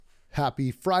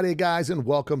Happy Friday, guys, and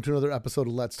welcome to another episode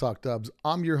of Let's Talk Dubs.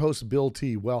 I'm your host, Bill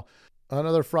T. Well,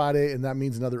 another Friday, and that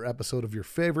means another episode of your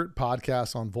favorite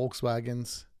podcast on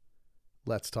Volkswagens,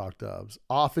 Let's Talk Dubs.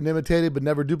 Often imitated, but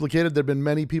never duplicated. There have been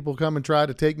many people come and try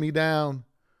to take me down,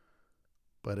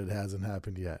 but it hasn't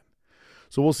happened yet.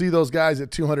 So we'll see those guys at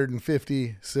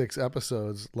 256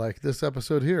 episodes like this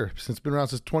episode here. Since it's been around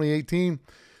since 2018.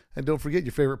 And don't forget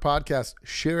your favorite podcast.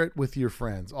 Share it with your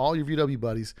friends, all your VW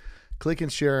buddies. Click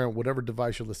and share on whatever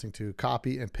device you're listening to.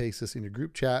 Copy and paste this in your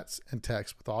group chats and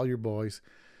text with all your boys.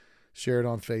 Share it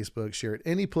on Facebook. Share it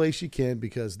any place you can,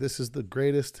 because this is the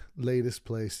greatest, latest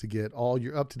place to get all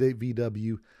your up-to-date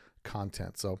VW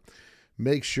content. So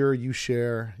make sure you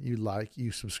share, you like,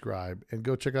 you subscribe, and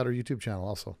go check out our YouTube channel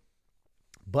also.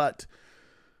 But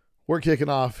we're kicking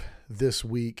off this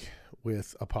week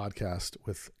with a podcast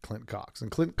with Clint Cox. And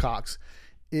Clint Cox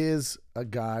is a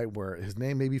guy where his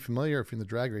name may be familiar if you're in the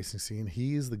drag racing scene.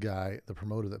 He's the guy, the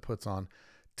promoter that puts on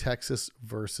Texas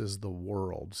versus the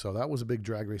World. So that was a big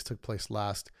drag race, took place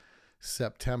last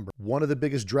September. One of the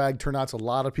biggest drag turnouts. A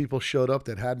lot of people showed up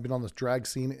that hadn't been on this drag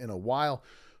scene in a while.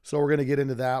 So we're going to get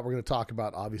into that. We're going to talk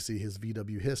about, obviously, his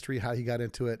VW history, how he got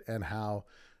into it, and how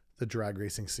the drag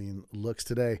racing scene looks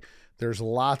today. There's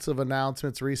lots of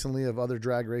announcements recently of other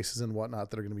drag races and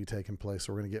whatnot that are going to be taking place.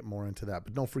 So we're going to get more into that.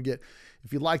 But don't forget,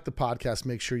 if you like the podcast,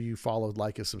 make sure you follow,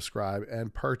 like, and subscribe,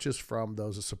 and purchase from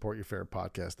those that support your favorite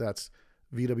podcast. That's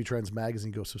VW Trends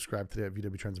Magazine. Go subscribe today at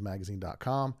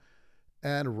vwtrendsmagazine.com.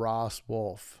 And Ross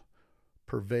Wolf,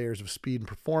 purveyors of speed and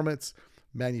performance,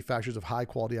 manufacturers of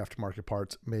high-quality aftermarket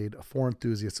parts made for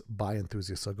enthusiasts by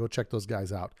enthusiasts. So go check those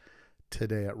guys out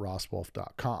today at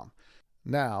rosswolf.com.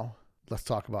 Now, let's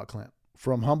talk about Clint.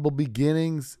 From humble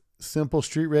beginnings, simple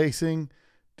street racing,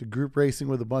 to group racing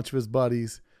with a bunch of his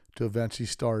buddies, to eventually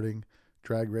starting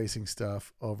drag racing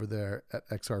stuff over there at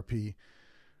XRP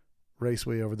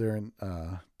Raceway over there in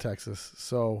Texas.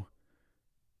 So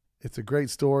it's a great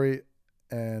story,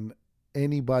 and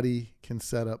anybody can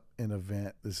set up an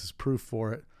event. This is proof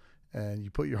for it. And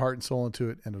you put your heart and soul into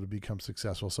it, and it'll become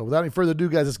successful. So without any further ado,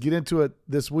 guys, let's get into it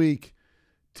this week.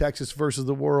 Texas versus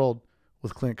the World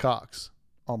with Clint Cox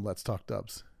on Let's Talk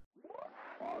Dubs.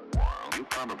 You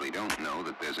probably don't know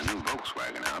that there's a new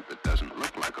Volkswagen out that doesn't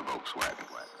look like a Volkswagen.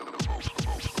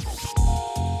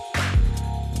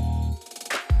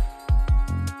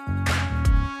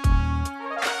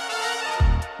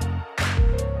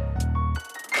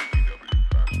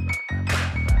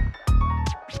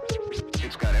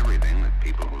 It's got everything that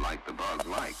people who like the bug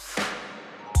like.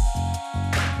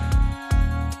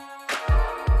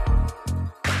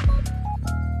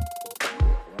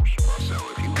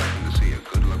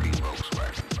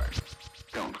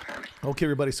 Okay,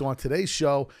 everybody. So on today's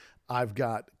show, I've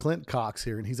got Clint Cox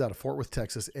here, and he's out of Fort Worth,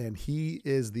 Texas, and he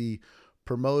is the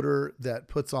promoter that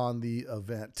puts on the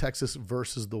event Texas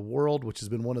versus the World, which has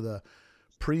been one of the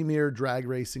premier drag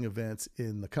racing events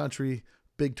in the country.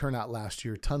 Big turnout last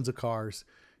year, tons of cars,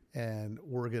 and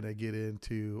we're going to get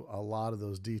into a lot of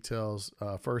those details.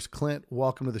 First, Clint,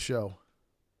 welcome to the show.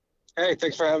 Hey,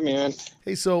 thanks for having me, man.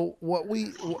 Hey, so we're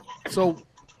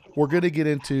going to get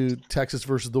into Texas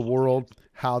versus the World,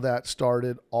 how that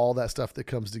started, all that stuff that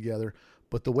comes together.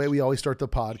 But the way we always start the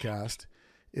podcast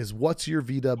is, what's your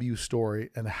VW story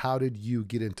and how did you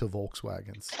get into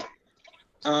Volkswagens?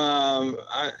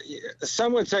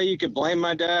 Some would say you could blame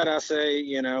my dad. I say,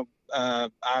 I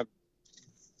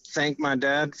thank my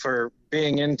dad for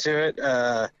being into it.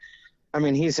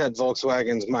 He's had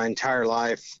Volkswagens my entire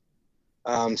life.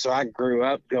 So I grew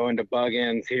up going to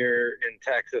bug-ins here in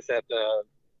Texas at the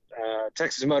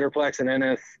Texas Motorplex in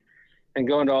Ennis, and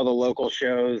going to all the local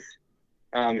shows.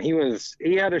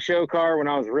 He had a show car when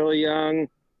I was really young,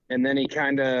 and then he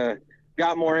kind of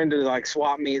got more into like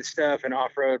swap meet stuff and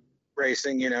off-road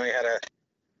racing. He had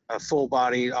a full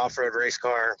body off-road race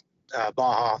car,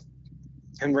 Baja,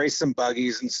 and raced some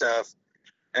buggies and stuff.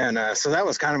 And so that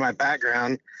was kind of my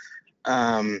background.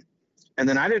 And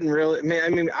then I didn't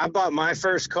really, I bought my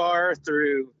first car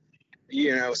through,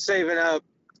 saving up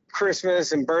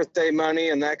Christmas and birthday money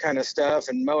and that kind of stuff,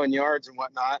 and mowing yards and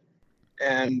whatnot,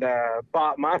 and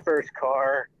bought my first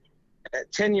car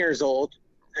at 10 years old,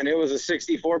 and it was a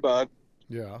 64 bug.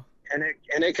 Yeah. And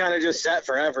it kind of just sat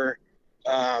forever.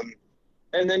 And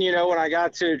then, when I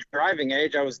got to driving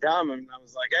age, I was dumb, and I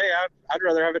was like, hey, I'd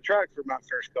rather have a truck for my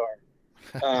first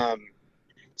car.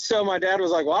 So my dad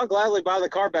was like, well, I'll gladly buy the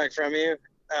car back from you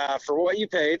for what you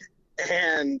paid,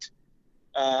 and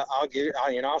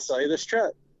I'll sell you this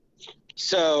truck.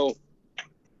 So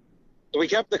we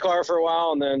kept the car for a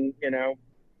while, and then,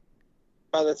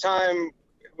 by the time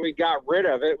we got rid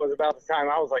of it was about the time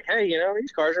I was like, hey,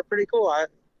 these cars are pretty cool.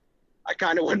 I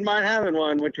kind of wouldn't mind having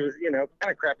one, which was,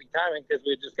 kind of crappy timing because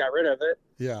we just got rid of it.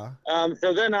 Yeah.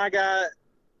 So then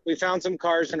we found some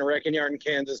cars in a wrecking yard in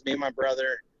Kansas, me and my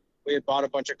brother. We had bought a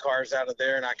bunch of cars out of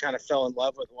there, and I kind of fell in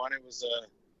love with one. It was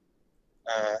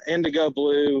a indigo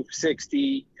blue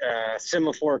 60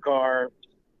 semaphore car,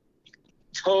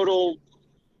 total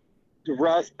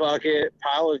rust bucket,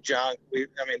 pile of junk.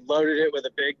 Loaded it with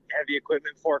a big heavy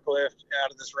equipment forklift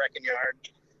out of this wrecking yard.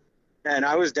 And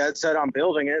I was dead set on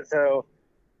building it. So,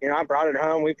 I brought it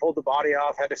home. We pulled the body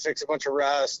off, had to fix a bunch of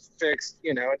rust, I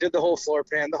did the whole floor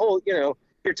pan, the whole,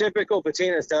 your typical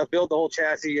patina stuff, build the whole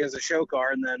chassis as a show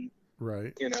car, and then,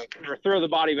 right. Throw the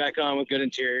body back on with good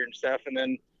interior and stuff. And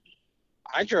then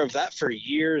I drove that for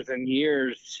years and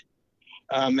years.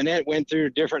 And it went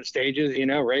through different stages,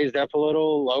 raised up a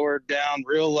little, lowered down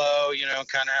real low,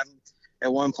 kind of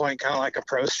at one point, kind of like a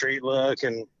pro street look.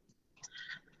 And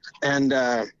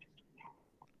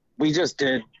we just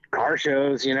did car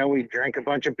shows, we drank a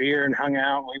bunch of beer and hung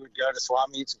out. We would go to swap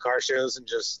meets and car shows, and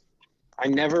I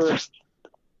never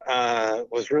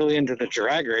was really into the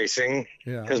drag racing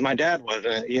because my dad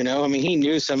wasn't, he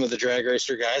knew some of the drag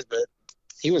racer guys, but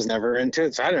he was never into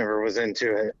it. So I never was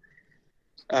into it.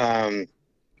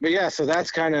 But yeah, so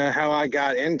that's kind of how I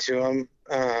got into them.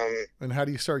 And how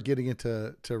do you start getting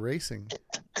into racing?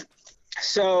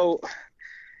 So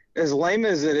as lame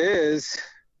as it is,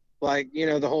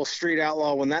 the whole Street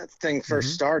Outlaw, when that thing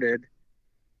first started,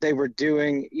 they were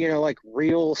doing, like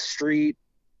real street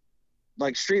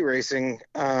racing,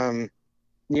 and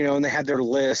they had their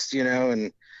list,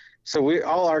 and so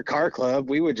all our car club,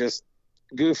 we would just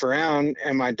goof around,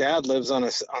 and my dad lives on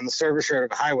the service road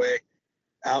of a highway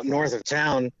out north of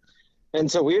town. And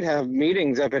so we'd have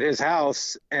meetings up at his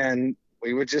house, and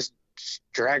we would just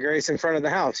drag race in front of the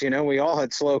house. We all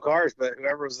had slow cars, but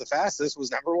whoever was the fastest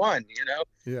was number one,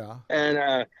 Yeah.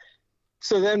 And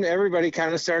so then everybody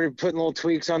kind of started putting little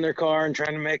tweaks on their car and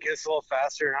trying to make it a little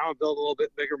faster. And I would build a little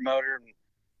bit bigger motor. And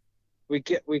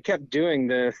we kept doing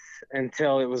this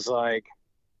until it was like,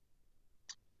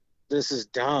 this is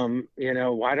dumb.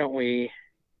 Why don't we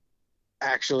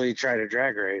actually try to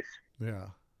drag race? Yeah.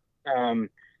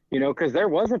 Because there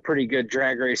was a pretty good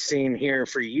drag race scene here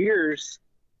for years.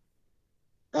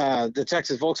 The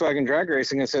Texas Volkswagen Drag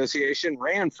Racing Association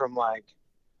ran from like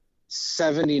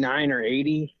 79 or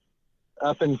 80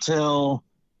 up until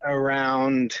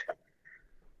around,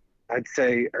 I'd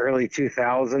say, early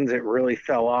 2000s. It really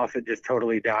fell off. It just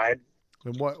totally died.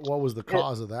 And what was the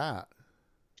cause of that?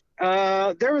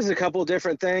 There was a couple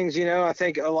different things. I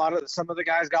think some of the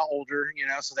guys got older,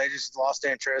 so they just lost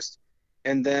interest.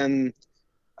 And then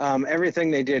everything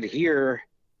they did here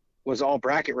was all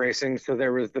bracket racing. So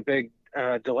there was the big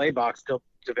delay box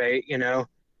debate,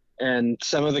 and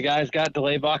some of the guys got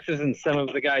delay boxes and some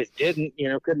of the guys didn't,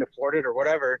 couldn't afford it or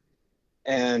whatever.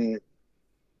 And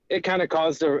it kind of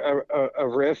caused a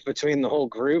rift between the whole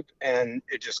group, and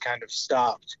it just kind of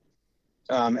stopped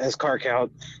as car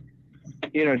counts,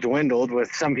 dwindled,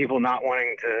 with some people not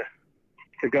wanting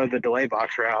to go the delay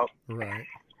box route. Right.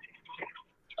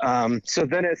 So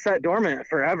then it sat dormant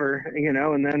forever,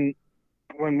 and then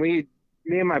when me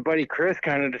and my buddy Chris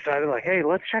kind of decided, like, hey,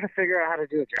 let's try to figure out how to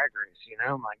do a drag race,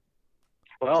 I'm like,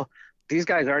 well, these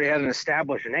guys already had an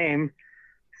established name.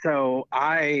 So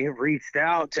I reached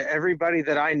out to everybody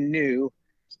that I knew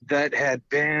that had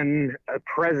been a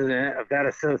president of that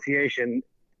association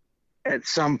at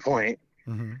some point,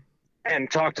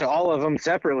 and talked to all of them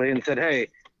separately and said, hey,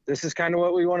 this is kind of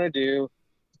what we want to do.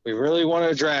 We really want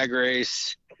to drag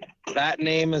race. That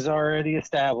name is already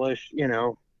established.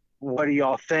 What do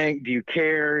y'all think? Do you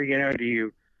care? Do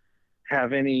you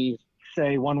have any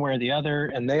say one way or the other?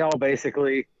 And they all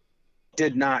basically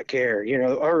did not care,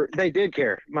 or they did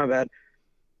care. My bad.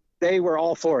 They were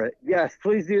all for it. Yes,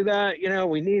 please do that.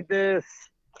 We need this.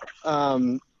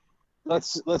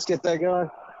 Let's get that going.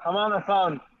 I'm on the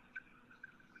phone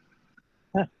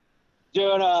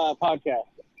doing a podcast.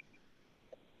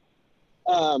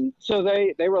 So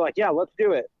they were like, yeah, let's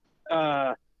do it.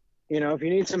 If you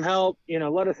need some help,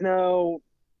 let us know.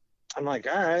 I'm like,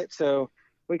 all right. So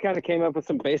we kind of came up with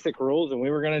some basic rules, and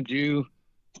we were going to do,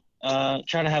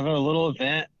 try to have a little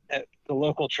event at the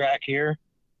local track here.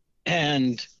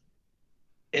 And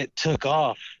it took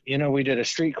off. We did a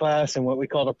street class and what we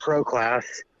called a pro class.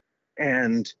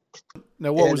 And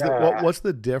now what's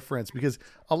the difference? Because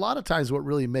a lot of times what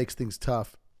really makes things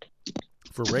tough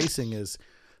for racing is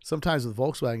sometimes with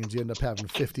Volkswagens, you end up having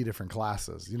 50 different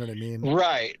classes. You know what I mean?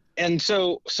 Right. And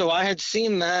so I had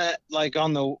seen that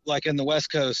in the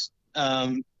West Coast,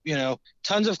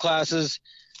 tons of classes,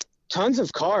 tons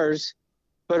of cars,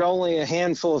 but only a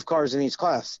handful of cars in each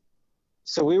class.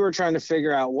 So we were trying to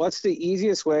figure out what's the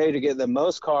easiest way to get the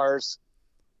most cars,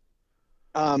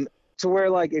 to where,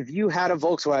 like, if you had a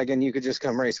Volkswagen, you could just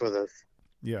come race with us.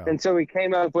 Yeah. And so we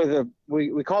came up with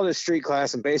we called it street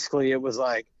class, and basically it was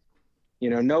like,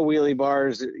 no wheelie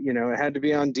bars, it had to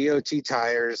be on DOT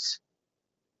tires.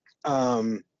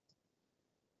 And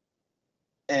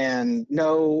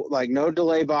no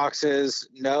delay boxes,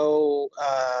 no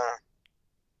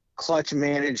clutch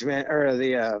management or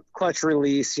the clutch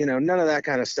release, none of that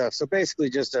kind of stuff. So basically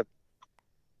just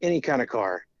any kind of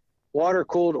car, water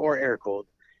cooled or air cooled.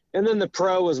 And then the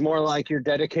Pro was more like your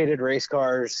dedicated race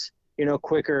cars,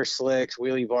 quicker, slicks,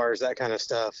 wheelie bars, that kind of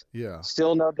stuff. Yeah.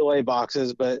 Still no delay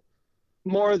boxes, but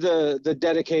more the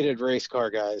dedicated race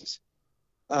car guys.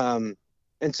 And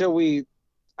so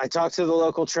I talked to the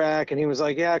local track, and he was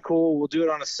like, yeah, cool, we'll do it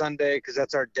on a Sunday because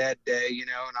that's our dead day,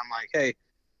 and I'm like, hey,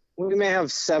 we may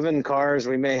have 7 cars,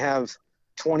 we may have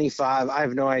 25, I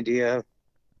have no idea.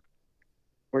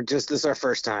 This is our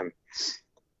first time.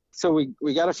 So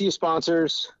we got a few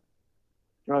sponsors,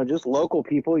 just local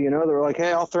people, they were like,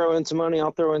 hey, I'll throw in some money.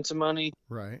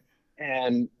 Right.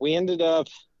 And we ended up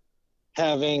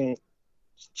having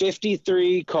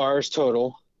 53 cars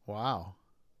total. Wow.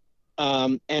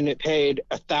 And it paid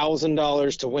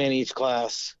 $1,000 to win each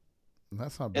class.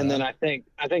 That's not bad. And then I think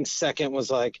second was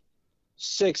like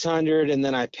 $600, and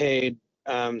then I paid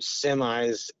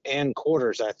semis and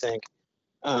quarters, I think.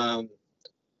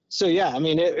 So yeah, I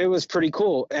mean it was pretty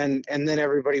cool, and then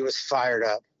everybody was fired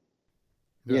up.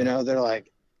 Yeah. They're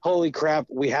like, holy crap,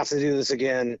 we have to do this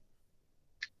again.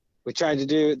 We tried to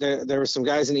do there were some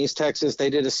guys in East Texas, they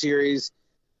did a series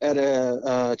at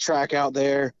a track out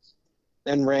there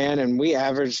and ran, and we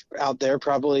averaged out there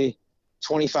probably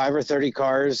 25 or 30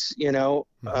 cars,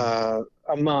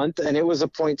 a month, and it was a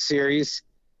point series.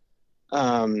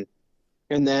 And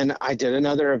then I did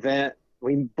another event.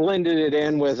 We blended it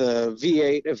in with a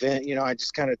V8 event, I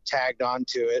just kind of tagged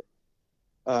onto it.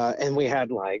 And we had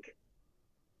like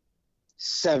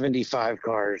 75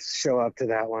 cars show up to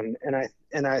that one.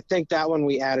 And I think that one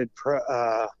we added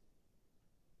I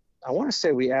want to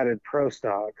say we added Pro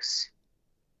Stocks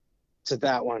to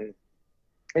that one,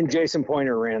 and Jason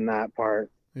Pointer ran that part.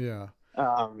 Yeah.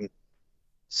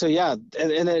 So yeah,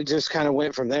 and it just kind of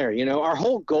went from there. Our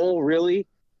whole goal really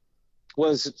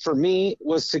was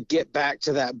to get back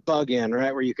to that bug in,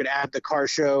 right, where you could add the car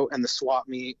show and the swap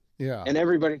meet. Yeah. And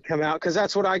everybody come out, because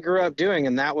that's what I grew up doing,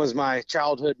 and that was my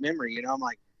childhood memory. I'm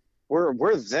like,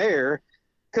 we're there,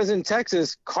 because in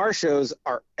Texas, car shows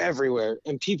are everywhere,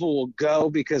 and people will go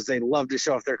because they love to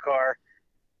show off their car,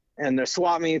 and their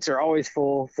swap meets are always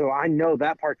full. So I know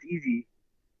that part's easy.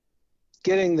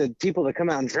 Getting the people to come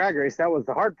out and drag race, that was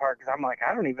the hard part, because I'm like,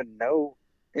 I don't even know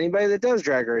anybody that does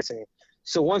drag racing.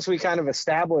 So once we kind of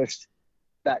established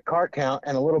that car count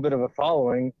and a little bit of a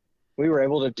following, we were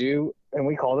able to do, and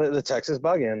we called it the Texas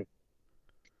Bug-In.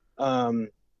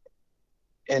 And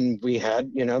we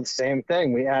had, the same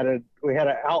thing. We had an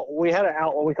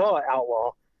outlaw, we call it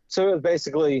outlaw. So it was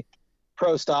basically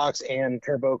pro stocks and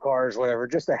turbo cars, whatever,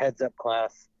 just a heads up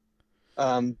class.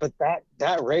 But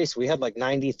that race, we had like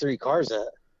 93 cars at.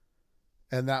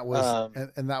 And that was,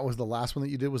 and that was the last one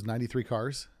that you did, was 93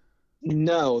 cars?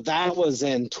 No, that was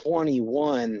in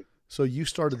 21. So you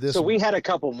started this. So we had a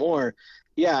couple more.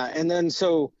 Yeah. And then,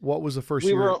 so what was the first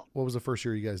year? What was the first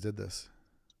year you guys did this?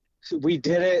 So we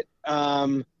did it,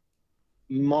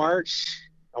 March,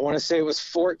 I want to say it was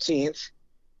 14th,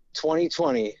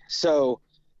 2020. So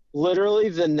literally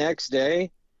the next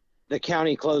day, the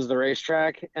county closed the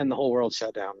racetrack and the whole world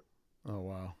shut down. Oh,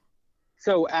 wow.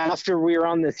 So after we were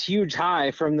on this huge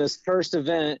high from this first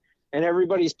event, and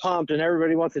everybody's pumped and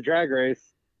everybody wants a drag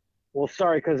race, well,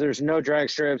 sorry, because there's no drag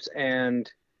strips and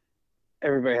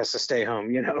everybody has to stay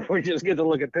home. We just get to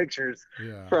look at pictures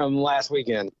from last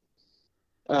weekend.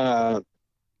 So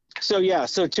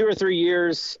 2 or 3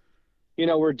 years,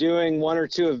 we're doing 1 or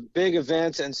 2 of big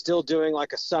events and still doing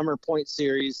like a summer point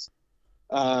series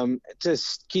to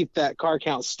keep that car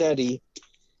count steady.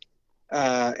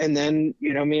 And then,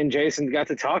 me and Jason got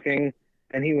to talking,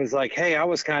 and he was like, hey,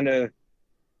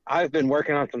 I've been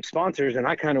working on some sponsors, and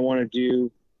I kind of want to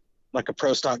do like a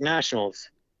Pro Stock Nationals.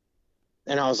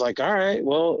 And I was like, all right,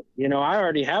 well, I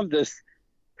already have this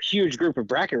huge group of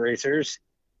bracket racers,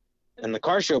 and the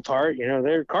car show part,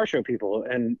 they're car show people.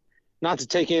 And not to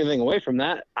take anything away from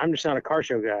that, I'm just not a car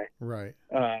show guy. Right.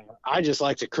 I just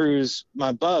like to cruise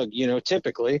my bug,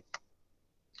 typically.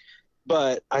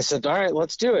 But I said, all right,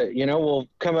 let's do it. We'll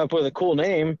come up with a cool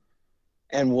name,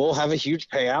 and we'll have a huge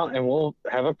payout, and we'll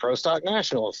have a Pro Stock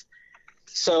Nationals.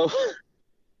 So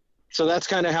that's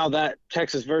kind of how that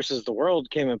Texas versus the world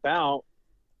came about.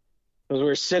 because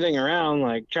we're sitting around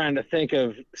like trying to think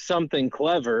of something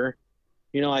clever,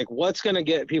 like what's going to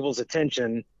get people's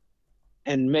attention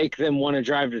and make them want to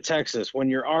drive to Texas when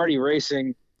you're already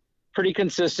racing pretty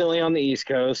consistently on the East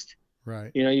Coast.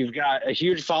 Right. You've got a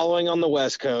huge following on the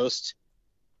West Coast,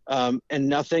 and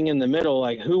nothing in the middle.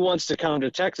 Like, who wants to come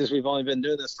to Texas? We've only been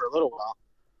doing this for a little while.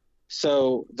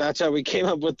 So that's how we came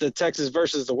up with the Texas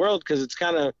versus the world, because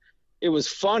it was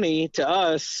funny to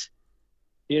us.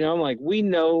 Like, we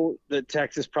know that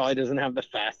Texas probably doesn't have the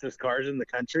fastest cars in the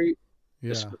country.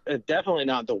 Yeah. Definitely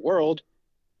not the world.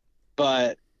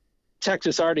 But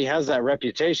Texas already has that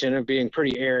reputation of being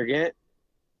pretty arrogant,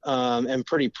 and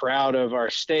pretty proud of our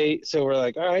state. So we're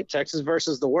like, all right, Texas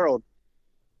versus the world.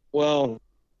 Well,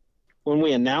 when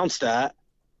we announced that,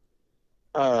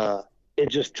 it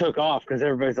just took off, because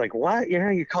everybody's like, what?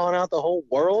 You're calling out the whole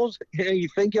world? You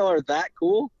think y'all are that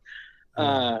cool?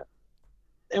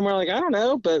 And we're like, I don't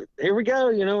know, but here we go.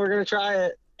 We're going to try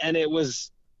it. And it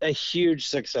was a huge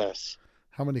success.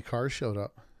 How many cars showed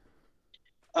up?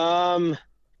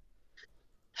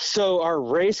 So our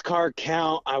race car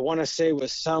count, I want to say,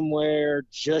 was somewhere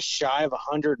just shy of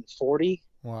 140.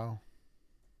 Wow.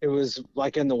 It was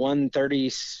like in the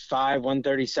 135,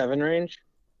 137 range.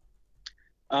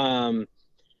 And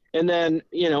then,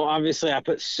 obviously I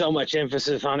put so much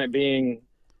emphasis on it being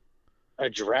a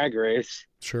drag race.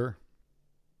 Sure.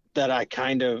 That I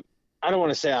don't want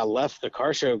to say I left the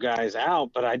car show guys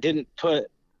out, but I didn't put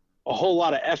a whole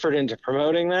lot of effort into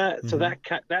promoting that. Mm-hmm. So that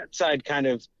side kind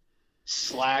of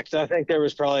slacked. I think there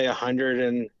was probably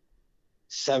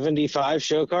 175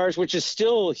 show cars, which is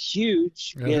still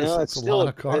huge. Yeah, it's still a lot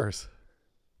of cars.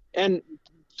 And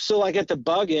so, like, at the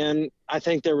bug end, I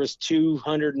think there was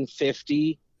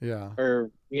 250. Yeah.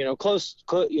 Or close,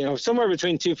 somewhere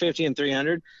between 250 and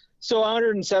 300. So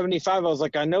 175, I was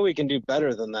like, I know we can do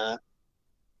better than that.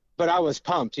 But I was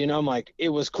pumped. I'm like, it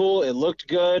was cool. It looked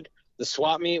good. The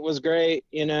swap meet was great.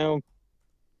 We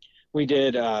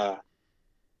did I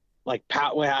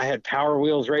had Power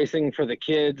Wheels racing for the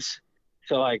kids.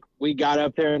 So, like, we got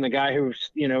up there, and the guy who,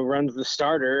 runs the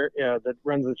starter, that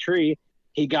runs the tree,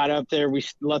 he got up there. We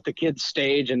let the kids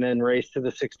stage and then race to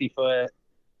the 60-foot.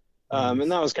 Nice.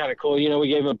 And that was kind of cool. We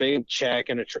gave him a big check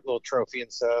and a little trophy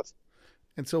and stuff.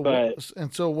 And so,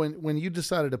 when you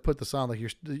decided to put this on, like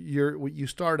you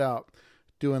start out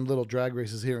doing little drag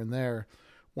races here and there,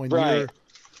 when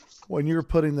you're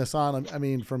putting this on, I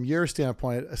mean, from your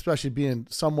standpoint, especially being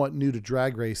somewhat new to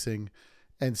drag racing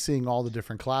and seeing all the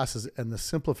different classes and the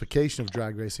simplification of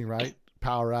drag racing, right?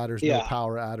 Power adders, no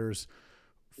power adders,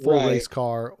 full race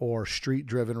car or street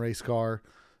driven race car.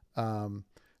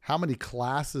 How many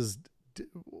classes,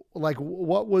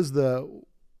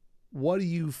 what do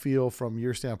you feel from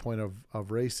your standpoint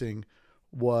of racing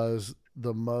was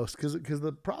the most? Because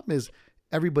the problem is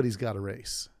everybody's got to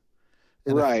race.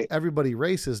 And if everybody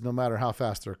races, no matter how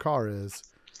fast their car is,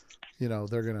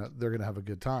 they're gonna have a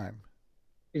good time.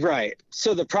 Right.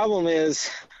 So the problem is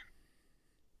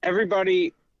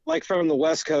everybody, like, from the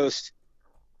West Coast,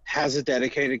 has a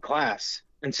dedicated class,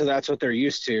 and so that's what they're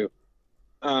used to.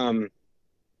 And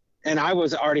I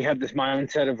already had this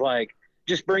mindset of, like,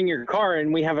 just bring your car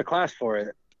and we have a class for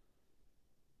it.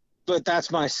 But that's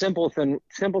my simpleton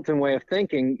way of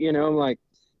thinking. Like,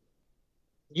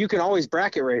 you can always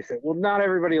bracket race it. Well, not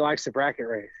everybody likes to bracket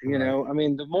race. I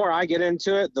mean, the more I get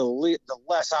into it, the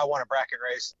less I want to bracket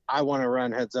race. I want to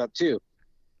run heads up too.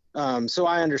 So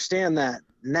I understand that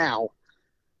now.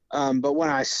 But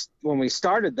when we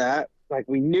started that, like,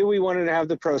 we knew we wanted to have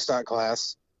the pro stock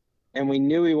class, and we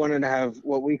knew we wanted to have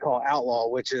what we call outlaw,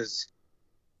 which is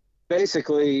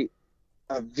basically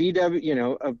a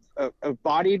VW, a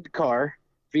bodied car,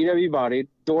 VW bodied,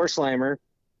 door slammer,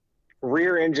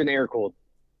 rear engine air cooled.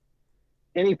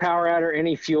 Any power adder,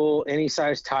 any fuel, any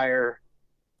size tire,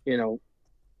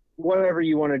 whatever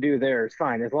you want to do there is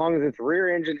fine, as long as it's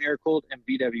rear engine air cooled and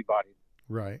VW bodied.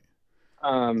 Right.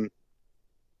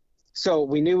 So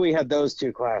we knew we had those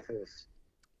two classes.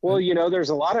 Well, there's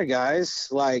a lot of guys,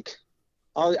 like,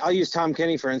 I'll use Tom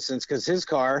Kenny, for instance, because his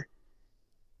car,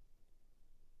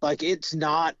 like, it's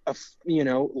not a,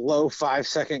 low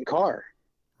 5-second car.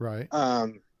 Right.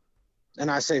 And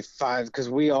I say 5 because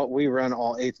we run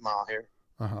all 8th mile here.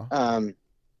 Uh-huh.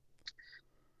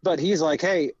 But he's like,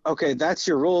 hey, okay, that's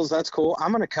your rules. That's cool.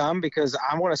 I'm going to come because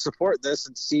I want to support this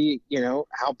and see,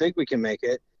 how big we can make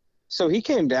it. So he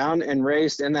came down and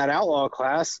raced in that outlaw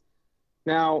class.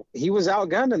 Now, he was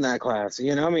outgunned in that class.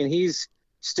 He's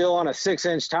still on a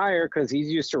 6-inch tire because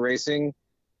he's used to racing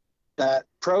that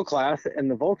pro class in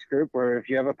the Volks group, where if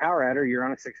you have a power adder, you're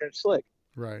on a 6-inch slick.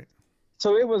 Right.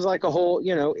 So it was like a whole,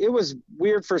 it was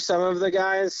weird for some of the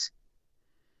guys,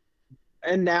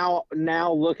 and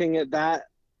now looking at that,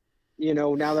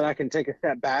 now that I can take a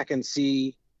step back and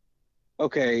see,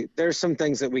 okay, there's some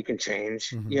things that we can change,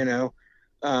 so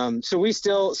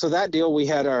that deal, we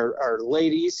had our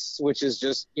ladies, which is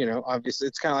just, obviously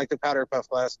it's kind of like the powder puff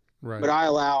class, Right.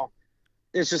 but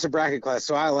it's just a bracket class.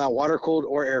 So I allow water cooled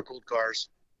or air cooled cars.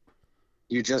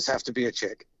 You just have to be a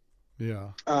chick. Yeah.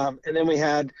 And then we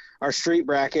had our street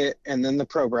bracket and then the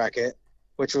pro bracket,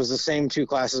 which was the same two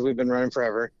classes we've been running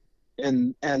forever.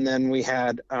 And then we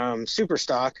had super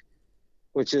stock,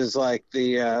 which is like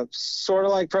the sort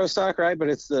of like pro stock, right? But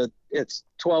it's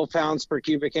 12 pounds per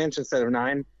cubic inch instead of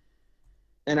 9.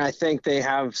 And I think they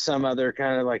have some other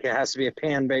kind of like, it has to be a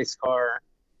pan based car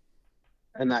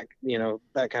and that,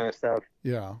 that kind of stuff.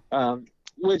 Yeah.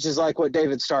 Which is like what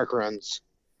David Stark runs.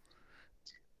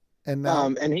 And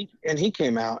now, and he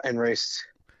came out and raced.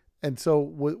 And so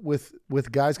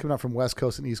with guys coming out from West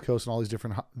Coast and East Coast and all these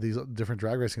different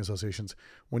drag racing associations,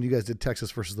 when you guys did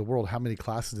Texas versus the world, how many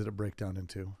classes did it break down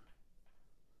into?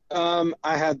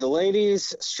 I had the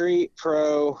ladies, street,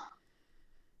 pro,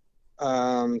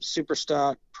 super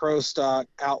stock, pro stock,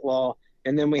 outlaw,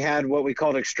 and then we had what we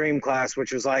called extreme class,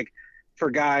 which was like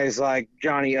for guys like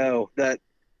Johnny O that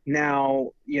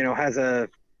now has a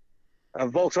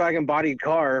Volkswagen bodied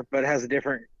car, but has a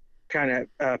different kind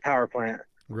of power plant.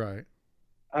 Right.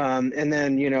 And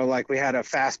then, like we had a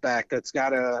fastback that's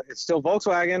got it's still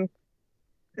Volkswagen.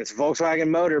 It's a Volkswagen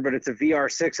motor, but it's a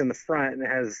VR6 in the front and it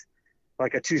has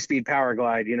like a 2-speed power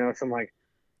glide, So I'm like,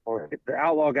 well, the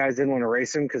outlaw guys didn't want to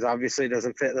race him because obviously it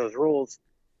doesn't fit those rules.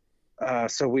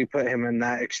 So we put him in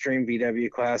that extreme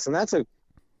VW class. And that's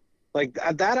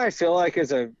that I feel like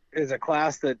is a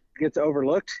class that gets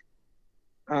overlooked.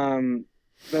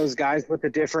 Those guys with the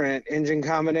different engine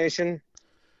combination.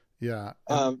 Yeah.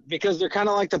 Because they're kind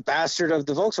of like the bastard of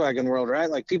the Volkswagen world, right?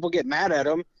 Like people get mad at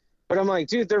them, but I'm like,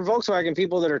 dude, they're Volkswagen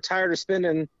people that are tired of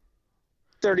spending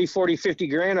 30, 40, 50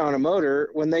 grand on a motor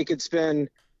when they could spend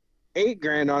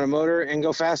 $8,000 on a motor and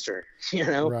go faster,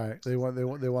 Right. They want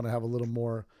to have a little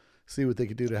more, see what they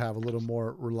could do to have a little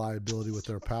more reliability with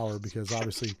their power, because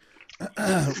obviously,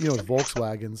 with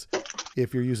Volkswagens,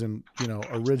 if you're using,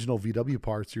 original VW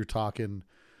parts, you're talking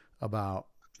about,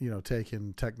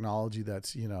 taking technology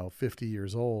that's, 50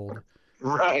 years old,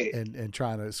 right, and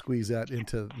trying to squeeze that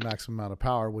into the maximum amount of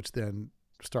power, which then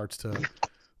starts to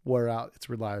wear out its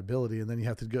reliability. And then you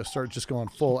have to start just going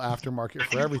full aftermarket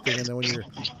for everything. And then when you're,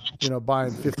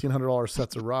 buying $1,500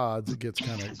 sets of rods, it gets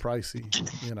kind of pricey,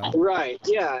 Right.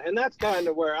 Yeah. And that's kind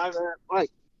of where I'm at. Like,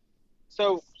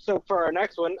 so for our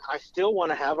next one, I still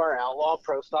want to have our outlaw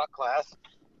pro stock class,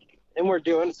 and we're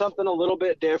doing something a little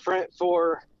bit different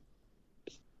for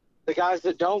the guys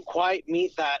that don't quite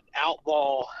meet that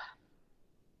outlaw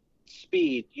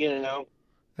speed, And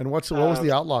what was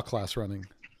the outlaw class running?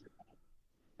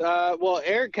 Well,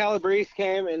 Eric Calabrese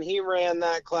came and he ran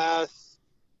that class,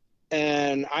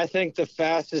 and I think the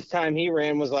fastest time he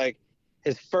ran was like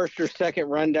his first or second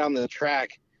run down the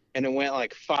track, and it went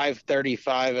like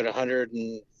 5:35 at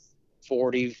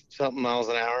 140 something miles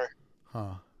an hour.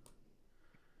 Huh.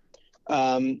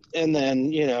 And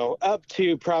then, up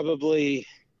to probably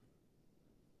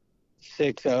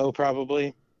 6:0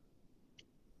 probably.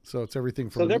 So it's everything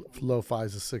from low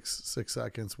 5s to 6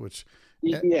 seconds, which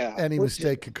any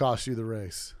mistake could cost you the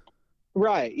race.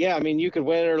 Right. Yeah. I mean, you could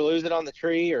win or lose it on the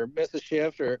tree or miss a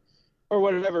shift or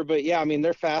whatever. But yeah, I mean,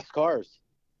 they're fast cars.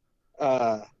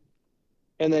 And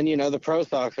then, the pro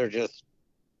stocks are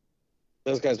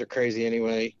those guys are crazy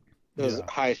anyway. Those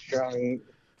high strung.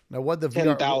 Now, what the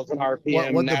 10,000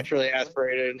 RPM naturally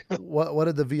aspirated. What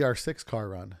did the VR6 car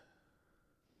run?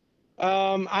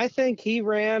 I think he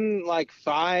ran like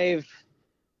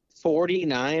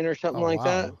 5:49 or something like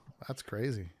that. That's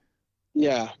crazy.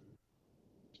 Yeah.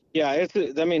 Yeah,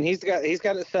 he's got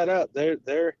it set up.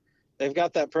 They've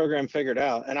got that program figured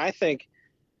out. And I think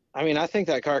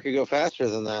that car could go faster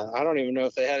than that. I don't even know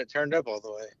if they had it turned up all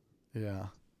the way. Yeah.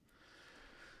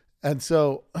 And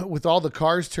so with all the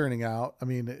cars turning out, I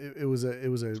mean, it was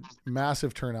a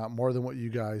massive turnout, more than what you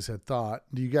guys had thought.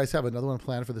 Do you guys have another one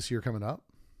planned for this year coming up?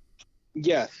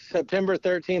 Yes, September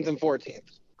 13th and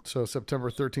 14th. So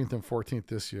September 13th and 14th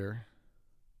this year.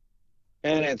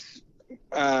 And it's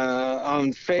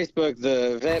on Facebook,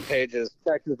 the event page is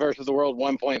Texas versus the World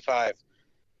 1.5.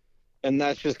 And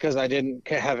that's just because I didn't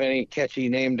have any catchy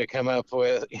name to come up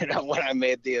with, when I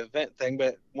made the event thing.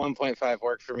 But 1.5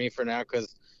 worked for me for now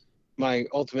because my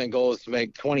ultimate goal is to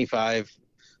make 25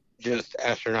 just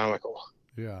astronomical.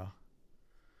 Yeah.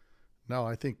 No,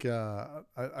 I think I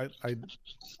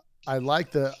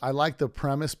like the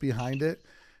premise behind it.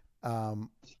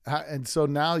 And so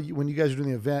now when you guys are doing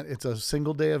the event, it's a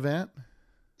single day event.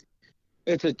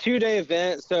 It's a 2-day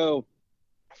event. So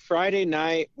Friday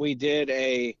night we did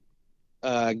a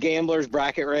gambler's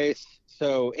bracket race.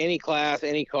 So any class,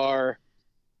 any car,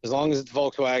 as long as it's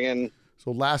Volkswagen.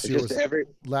 So last year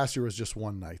Just was just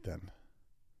one night then,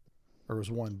 or was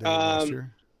one day Um, last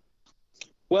year?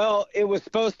 Well, it was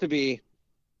supposed to be,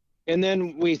 and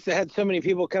then we had so many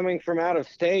people coming from out of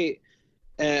state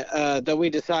that we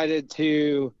decided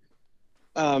to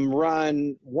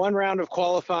run one round of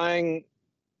qualifying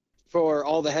for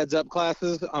all the heads up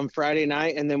classes on Friday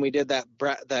night, and then we did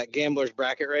that gambler's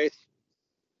bracket race,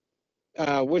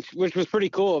 which was pretty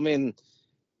cool. I mean,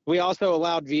 we also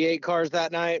allowed V8 cars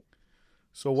that night.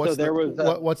 So what's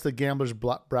what's the gambler's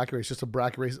bracket race? Just a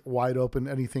bracket race, wide open,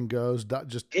 anything goes.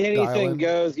 Just anything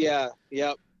goes. Yeah,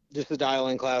 yep. Just a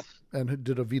dial-in class. And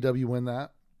did a VW win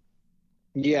that?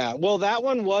 Yeah. Well, that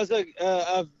one was a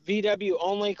VW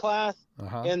only class,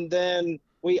 and then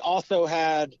we also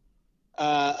had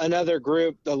another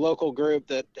group, the local group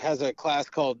that has a class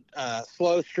called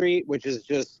Slow Street, which is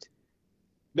just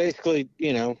basically,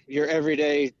 your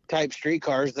everyday type street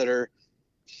cars that are,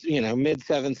 mid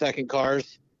 7-second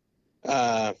cars.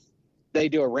 They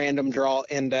do a random draw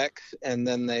index and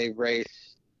then they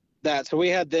race that. So we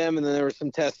had them, and then there was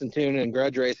some test and tune and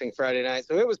grudge racing Friday night.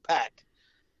 So it was packed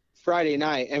Friday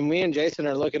night. And me and Jason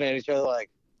are looking at each other like,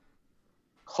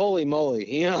 holy moly,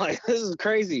 this is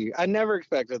crazy. I never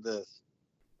expected this.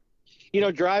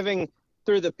 Driving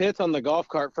through the pits on the golf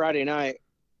cart Friday night,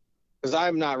 because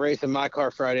I'm not racing my car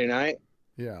Friday night.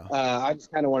 Yeah. I just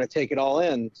kind of want to take it all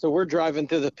in. So we're driving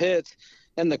through the pits,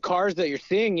 and the cars that you're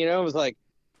seeing, it was like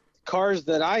cars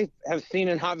that I have seen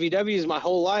in hot VWs my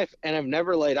whole life and have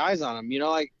never laid eyes on them.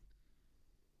 Like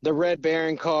the Red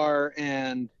Baron car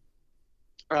and,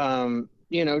 some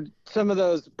of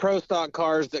those pro stock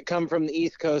cars that come from the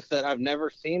East Coast that I've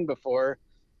never seen before.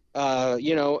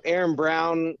 Aaron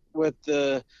Brown with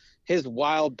his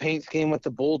wild paint scheme with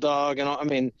the Bulldog and all. I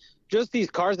mean, just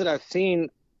these cars that I've seen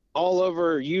all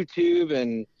over YouTube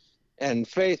and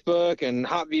Facebook and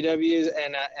hot VWs,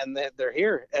 and they're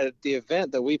here at the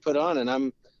event that we put on,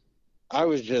 and I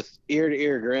was just ear to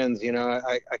ear grins.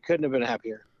 I couldn't have been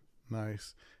happier.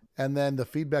 Nice. And then the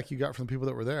feedback you got from the people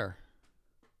that were there.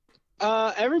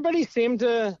 Everybody seemed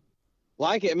to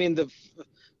like it. I mean,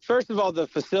 first of all, the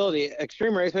facility,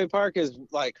 Extreme Raceway Park, is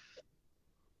like,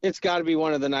 it's got to be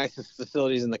one of the nicest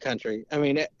facilities in the country. I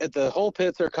mean, the whole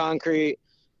pits are concrete,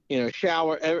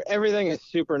 shower, everything is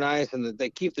super nice, and they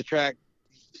keep the track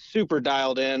super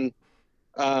dialed in.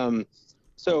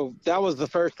 So that was the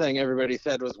first thing everybody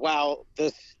said was, wow,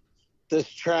 this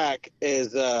track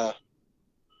is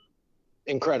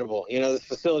incredible. This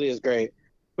facility is great.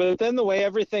 But then the way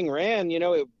everything ran,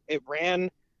 it ran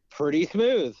pretty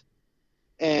smooth.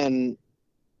 And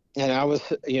I was,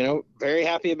 very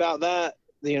happy about that.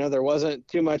 There wasn't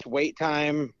too much wait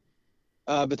time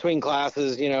between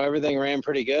classes. Everything ran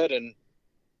pretty good. And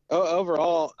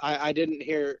overall, I didn't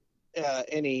hear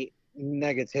any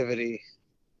negativity.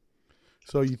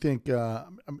 So you think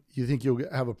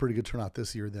you'll have a pretty good turnout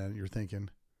this year then, you're thinking?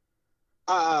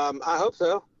 I hope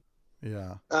so.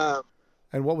 Yeah.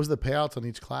 And what was the payouts on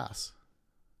each class?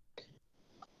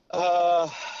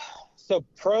 So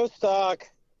pro stock,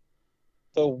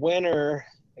 the winner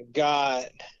got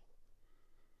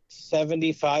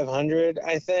 $7,500,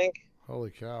 I think. Holy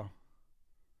cow.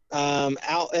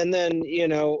 Out, and then,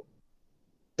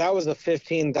 that was a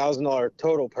 $15,000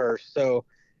 total purse. So,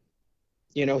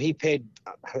 he paid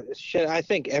shit. I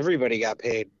think everybody got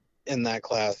paid in that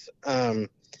class.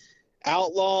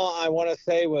 Outlaw, I want to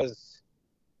say, was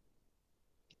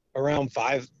around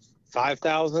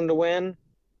 5,000 to win.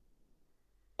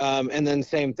 And then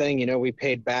same thing, we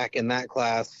paid back in that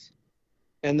class.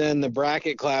 And then the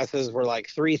bracket classes were like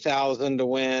 3,000 to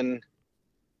win.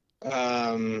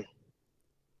 The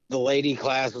lady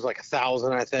class was like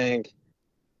 1,000, I think.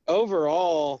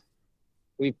 Overall,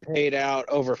 we paid out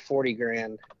over 40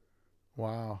 grand.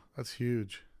 Wow, that's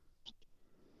huge.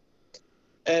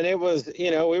 And it was,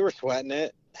 we were sweating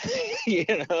it,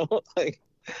 like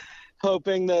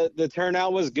hoping that the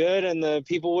turnout was good and the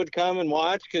people would come and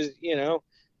watch. Cause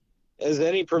as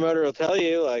any promoter will tell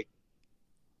you, like,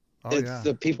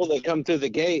 the people that come through the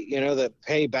gate, that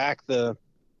pay back the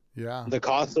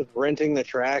cost of renting the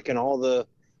track and all the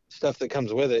stuff that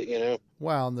comes with it,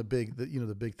 Well, and the big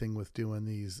thing with doing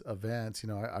these events,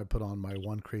 I put on my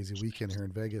one crazy weekend here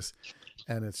in Vegas,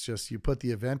 and it's just, you put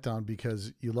the event on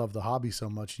because you love the hobby so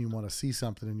much and you want to see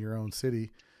something in your own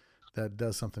city that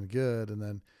does something good. And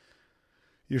then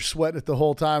you're sweating it the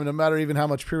whole time. No matter even how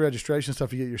much pre-registration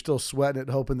stuff you get, you're still sweating it,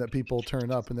 hoping that people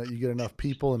turn up and that you get enough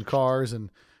people and cars. And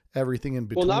everything in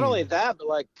between. Well, not only that, but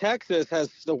like Texas has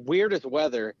the weirdest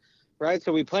weather, right?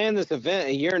 So we plan this event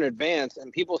a year in advance,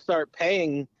 and people start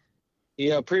paying,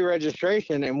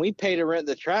 pre-registration, and we pay to rent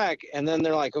the track, and then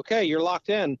they're like, okay, you're locked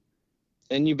in,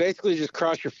 and you basically just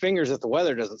cross your fingers that the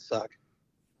weather doesn't suck.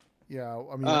 Yeah,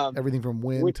 I mean, everything from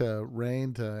wind to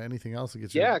rain to anything else that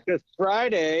gets you. Yeah, because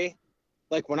Friday,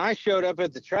 like when I showed up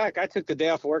at the track, I took the day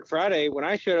off work Friday. When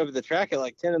I showed up at the track at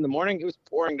like 10 in the morning, it was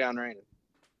pouring down rain.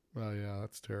 Oh, yeah,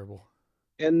 that's terrible.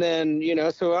 And then,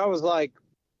 so I was like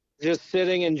just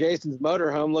sitting in Jason's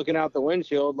motorhome looking out the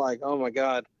windshield like, oh my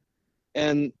God.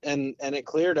 And it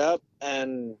cleared up,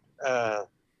 and the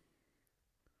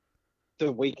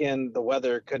weekend, the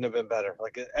weather couldn't have been better.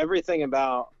 Like everything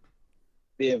about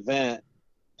the event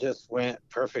just went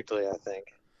perfectly, I think.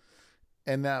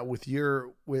 And now with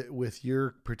your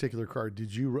particular car,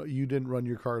 you didn't run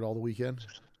your car at all the weekend?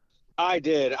 I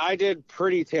did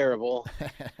pretty terrible.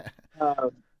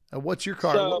 What's your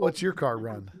car? What's your car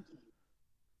run?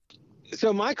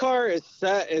 So my car is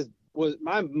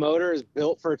my motor is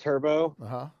built for turbo.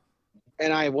 Uh-huh.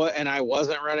 And I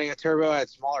wasn't running a turbo. I had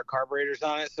smaller carburetors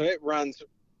on it, so it runs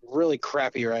really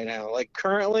crappy right now. Like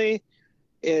currently,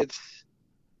 it's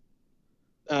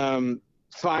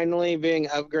finally being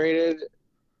upgraded.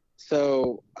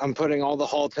 So I'm putting all the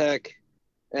Haltech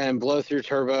and blow through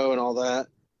turbo and all that.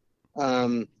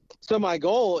 So my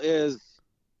goal is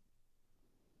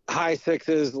high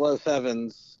sixes, low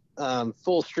sevens,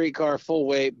 full street car, full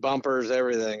weight, bumpers,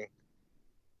 everything.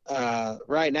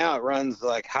 Right now it runs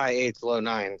like high eights, low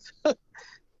nines.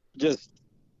 Just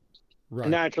right.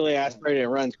 Naturally aspirated. It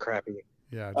runs crappy.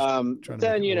 Yeah.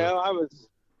 Then,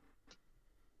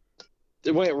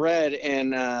 it went red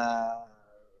in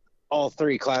all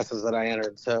three classes that I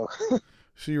entered. So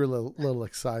you were a little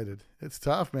excited. It's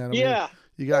tough, man. Yeah.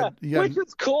 You got, which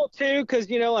is cool too. Cause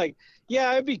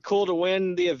it'd be cool to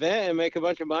win the event and make a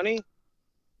bunch of money.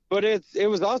 But it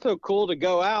was also cool to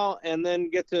go out and then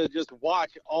get to just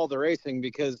watch all the racing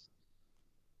because,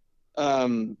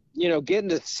 getting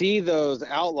to see those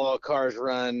outlaw cars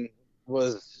run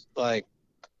was like,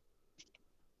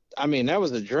 that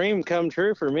was a dream come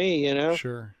true for me,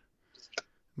 Sure.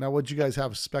 Now, what'd you guys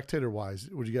have spectator wise?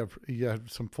 Would you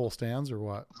have some full stands or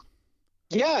what?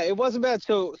 Yeah, it wasn't bad.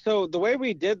 So the way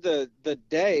we did the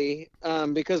day,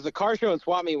 because the car show and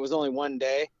swap meet was only one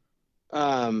day,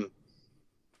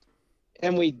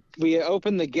 and we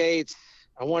opened the gates,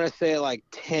 I want to say at like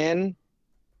 10,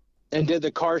 and did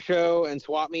the car show and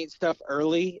swap meet stuff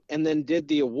early, and then did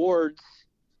the awards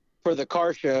for the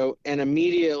car show, and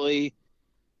immediately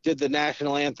did the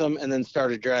national anthem, and then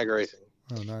started drag racing.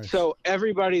 Oh, nice. So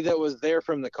everybody that was there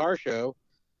from the car show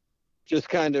just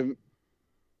kind of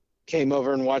came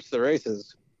over and watched the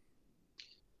races.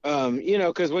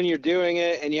 Because when you're doing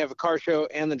it and you have a car show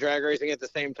and the drag racing at the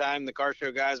same time, the car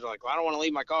show guys are like, well, I don't want to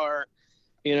leave my car.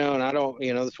 And I don't,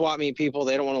 the swap meet people,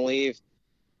 they don't want to leave.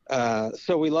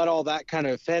 So we let all that kind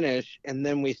of finish, and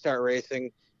then we start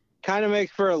racing. Kind of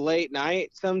makes for a late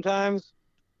night sometimes,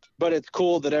 but it's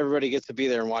cool that everybody gets to be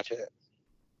there and watch it.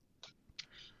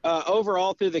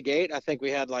 Overall through the gate, I think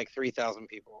we had like 3,000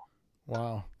 people.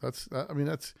 Wow. That's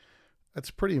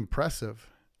pretty impressive.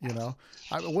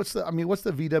 What's the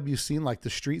VW scene like, the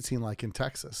street scene like in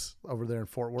Texas over there in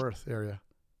Fort Worth area?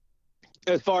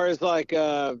 As far as like,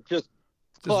 just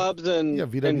clubs and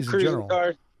cruising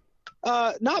cars.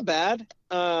 Not bad.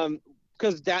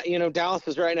 Cause Dallas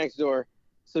is right next door.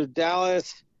 So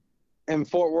Dallas and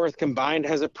Fort Worth combined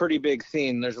has a pretty big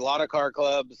scene. There's a lot of car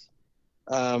clubs.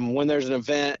 When there's an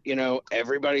event,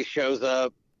 everybody shows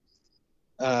up.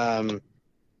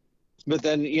 But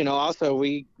then, also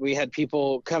we had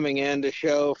people coming in to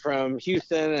show from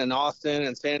Houston and Austin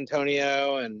and San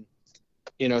Antonio and,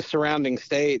 surrounding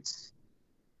states.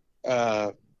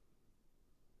 And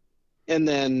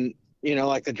then,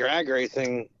 like the drag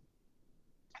racing,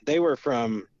 they were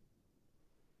from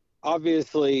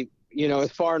obviously,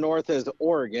 as far north as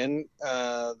Oregon.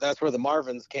 That's where the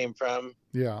Marvins came from.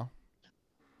 Yeah.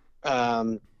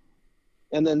 And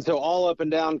then so all up and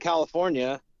down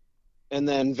California, and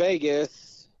then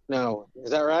Vegas. No,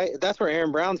 is that right? That's where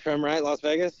Aaron Brown's from, right? Las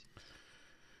Vegas.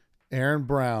 Aaron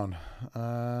Brown.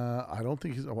 I don't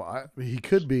think he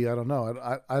could be. I don't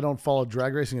know. I don't follow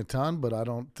drag racing a ton, but I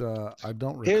don't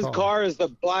recall. His car is the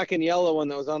black and yellow one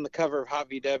that was on the cover of Hot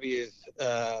VW's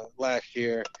last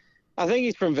year. I think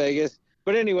he's from Vegas.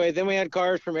 But anyway, then we had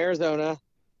cars from Arizona,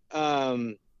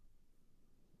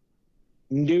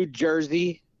 New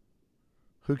Jersey.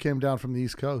 Who came down from the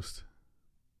East Coast?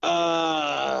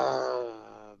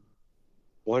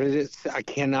 What did it say? I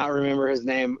cannot remember his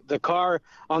name. The car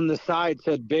on the side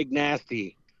said Big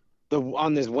Nasty.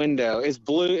 on this window. It's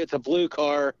blue. It's a blue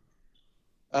car,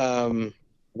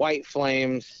 white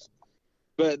flames.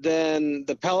 But then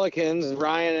the Pelicans,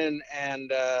 Ryan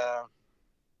and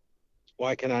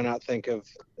why can I not think of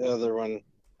the other one?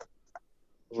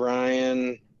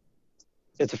 Ryan.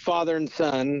 It's a father and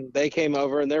son. They came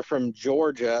over, and they're from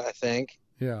Georgia, I think.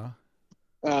 Yeah.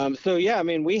 So yeah, I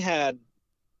mean, we had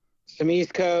some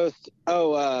East Coast.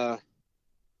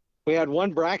 We had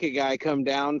one bracket guy come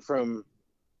down from,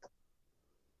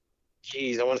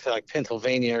 I want to say like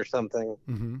Pennsylvania or something.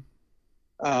 Mm-hmm.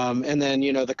 And then,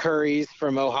 you know, the Currys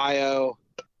from Ohio,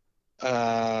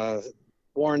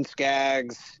 Warren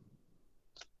Skaggs.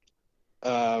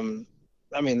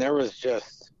 I mean, there was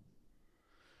just.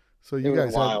 So you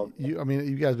guys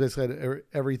you guys basically had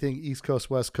everything East Coast,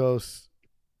 West Coast,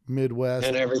 Midwest,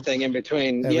 and everything in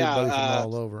between. Everybody from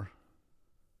all over.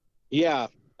 Yeah.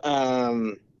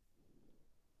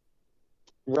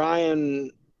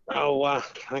 Ryan. Oh wow,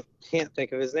 I can't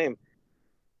think of his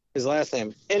last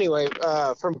name. Anyway,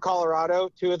 from Colorado,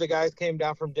 two of the guys came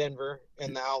down from Denver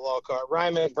in the Outlaw car.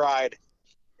 Ryan McBride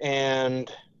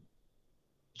and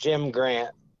Jim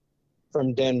Grant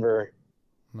from Denver.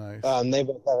 Nice. They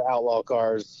both have Outlaw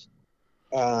cars.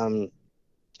 So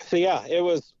yeah, it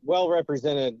was well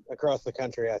represented across the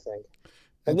country, I think.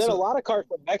 And then a lot of cars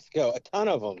from Mexico, a ton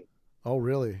of them. Oh,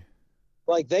 really?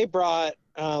 Like they brought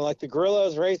like the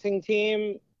Grillos racing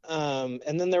team,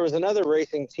 and then there was another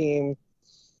racing team,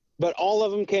 but all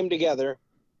of them came together.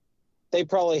 They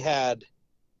probably had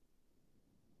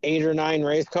 8 or 9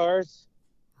 race cars.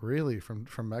 Really? From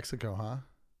Mexico, huh?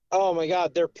 Oh my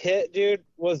God, their pit, dude,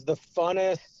 was the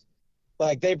funnest.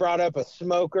 Like they brought up a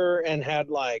smoker and had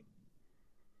like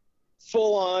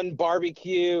full on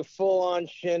barbecue, full on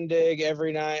shindig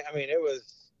every night. I mean,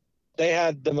 they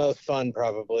had the most fun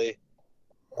probably.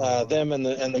 Them and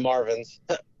the Marvins.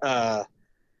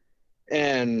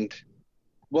 And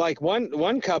like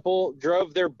one couple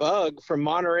drove their bug from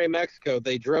Monterrey, Mexico.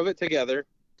 They drove it together,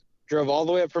 drove all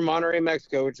the way up from Monterrey,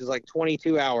 Mexico, which is like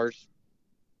 22 hours.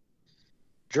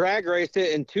 Drag raced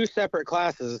it in 2 separate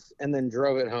classes and then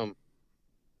drove it home.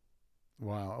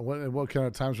 Wow. What kind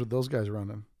of times were those guys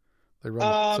running? They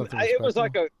run something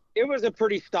it was a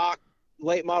pretty stock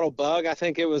late model bug. I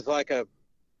think it was like a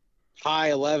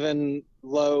high 11,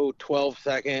 low 12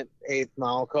 second 8th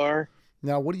mile car.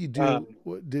 Now, what do you do?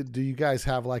 Do you guys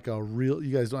have like you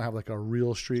guys don't have like a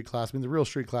real street class? I mean, the real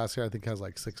street class here, I think, has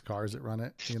like 6 cars that run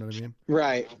it. You know what I mean?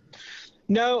 Right.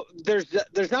 No, there's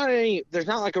not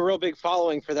like a real big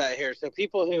following for that here. So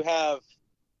people who have,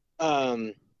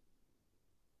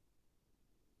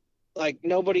 like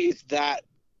nobody's that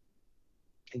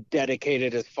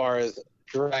dedicated as far as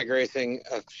drag racing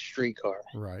a street car.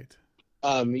 Right.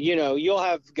 You know, you'll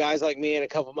have guys like me and a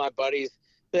couple of my buddies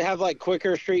that have like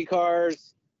quicker street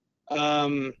cars.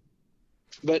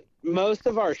 But most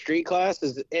of our street class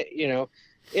is, you know,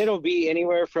 it'll be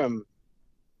anywhere from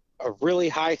a really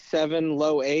high 7,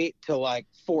 low 8 to like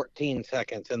 14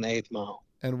 seconds in the 8th mile.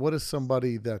 And what is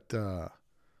somebody that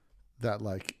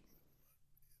like,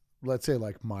 let's say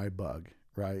like my bug,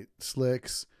 right?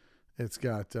 Slicks. It's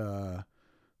got,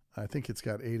 I think it's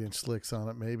got 8-inch slicks on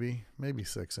it, maybe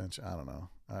 6-inch. I don't know.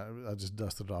 I just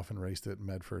dusted it off and raced it in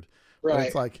Medford. Right. But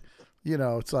it's like, you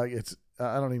know,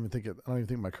 I don't even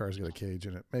think my car's got a cage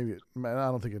in it. Maybe I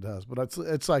don't think it does, but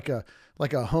it's like a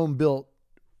home built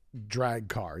drag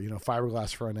car, you know,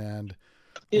 fiberglass front end.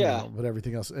 Yeah. You know, but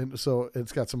everything else. And so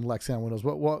it's got some Lexan windows.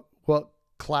 What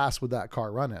class would that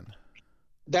car run in?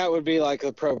 That would be like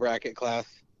a pro bracket class.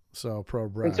 So pro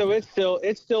bracket. And so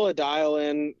it's still a dial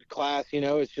in class, you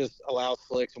know, it's just allow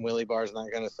slicks and wheelie bars and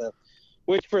that kind of stuff.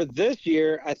 Which for this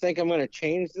year, I think I'm going to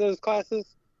change those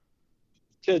classes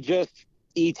to just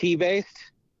ET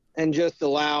based and just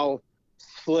allow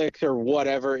slicks or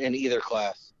whatever in either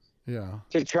class. Yeah.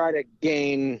 To try to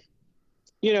gain,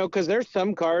 you know, because there's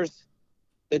some cars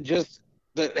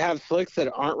that have slicks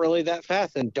that aren't really that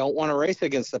fast and don't want to race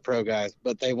against the pro guys,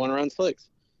 but they want to run slicks.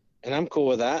 And I'm cool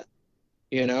with that,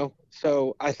 you know.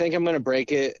 So I think I'm going to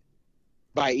break it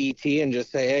by ET and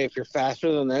just say, hey, if you're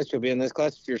faster than this, you'll be in this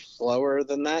class. If you're slower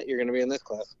than that, you're going to be in this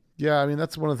class. Yeah, I mean,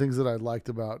 that's one of the things that I liked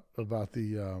about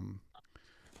the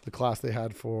class they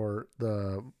had for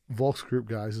the Volks Group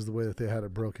guys is the way that they had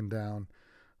it broken down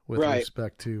with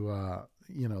respect to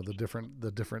you know, the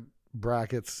different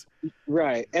brackets.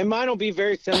 Right. And mine will be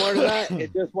very similar to that.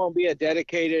 It just won't be a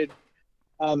dedicated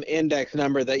index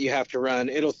number that you have to run.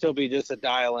 It'll still be just a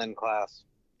dial-in class.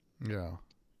 Yeah.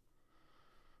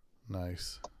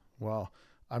 Nice. Well,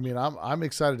 I mean, I'm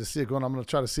excited to see it going. I'm going to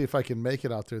try to see if I can make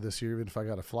it out there this year, even if I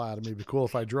got a flat. It may be cool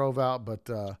if I drove out, but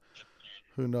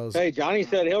who knows? Hey, Johnny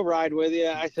said he'll ride with you.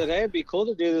 I said, hey, it'd be cool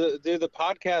to do the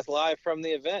podcast live from the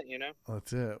event.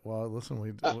 That's it. Well, listen,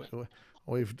 we've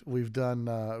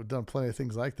done plenty of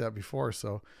things like that before.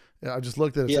 So yeah, I just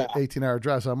looked at it. It's an 18-hour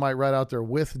drive, so I might ride out there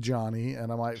with Johnny,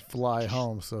 and I might fly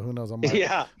home. So who knows? I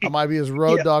might be his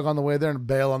road dog on the way there and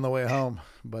bail on the way home.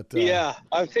 But yeah,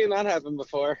 I've seen that happen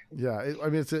before. Yeah,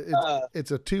 it's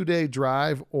a 2-day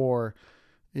drive, or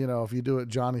if you do it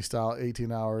Johnny style,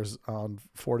 18 hours on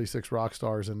 46 rock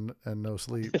stars and no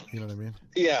sleep. You know what I mean?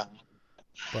 Yeah.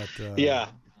 But yeah,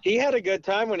 he had a good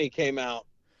time when he came out.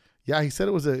 Yeah, he said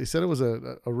it was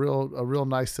a real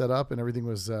nice setup, and everything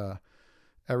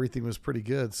was pretty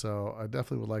good. So I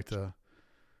definitely would like to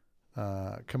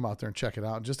come out there and check it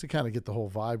out, just to kind of get the whole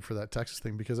vibe for that Texas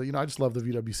thing, because I just love the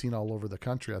VW scene all over the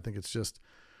country. I think it's just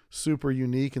super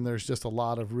unique, and there's just a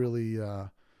lot of really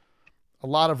a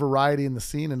lot of variety in the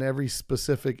scene, and every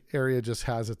specific area just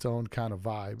has its own kind of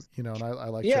vibe, and I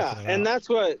like checking it out. And that's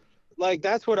what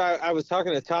I was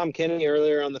talking to Tom Kennedy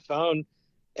earlier on the phone.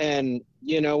 And,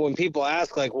 when people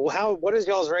ask, like, well, what is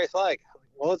y'all's race like?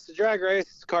 Well, it's a drag race,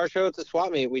 it's a car show, it's a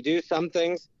swap meet. We do some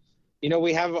things,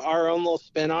 we have our own little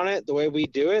spin on it, the way we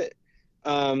do it.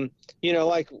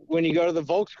 Like when you go to the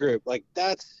Volks group, like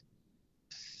that's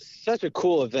such a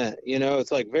cool event.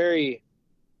 It's like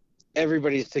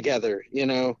everybody's together,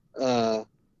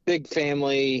 big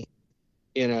family,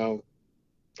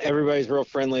 everybody's real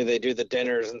friendly. They do the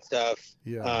dinners and stuff.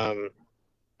 Yeah.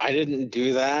 I didn't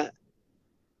do that.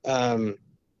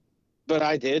 But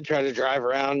I did try to drive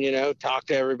around, talk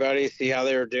to everybody, see how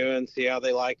they were doing, see how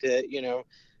they liked it,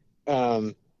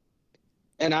 and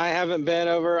I haven't been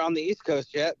over on the East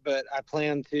Coast yet, but I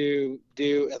plan to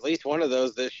do at least one of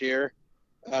those this year,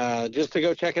 just to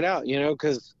go check it out,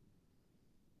 because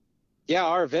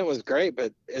our event was great,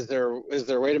 but is there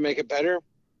a way to make it better?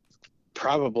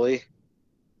 Probably.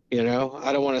 I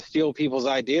don't want to steal people's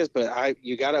ideas, but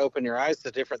you got to open your eyes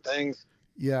to different things.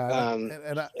 Yeah.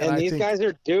 And these guys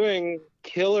are doing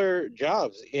killer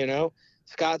jobs,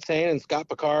 Scott Sane and Scott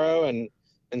Picaro and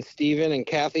Steven and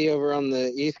Kathy over on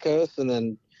the East Coast, and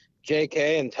then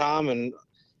JK and Tom and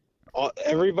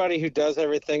everybody who does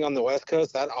everything on the West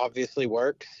Coast, that obviously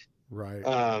works. Right.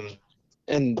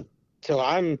 And so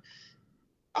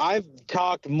I've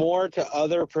talked more to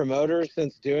other promoters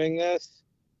since doing this,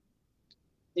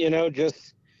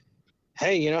 just,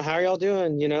 hey, how are y'all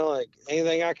doing? Like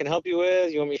anything I can help you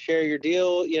with? You want me to share your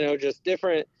deal? Just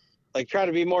different, like try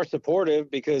to be more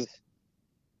supportive, because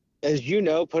as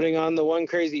putting on the one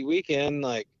crazy weekend,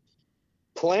 like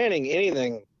planning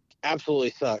anything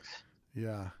absolutely sucks.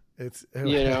 Yeah. It's, and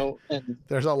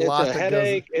there's a lot of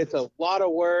headache. It's a lot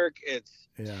of work. It's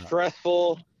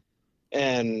stressful.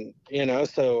 And,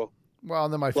 so. Well,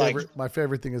 and then my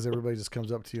favorite thing is everybody just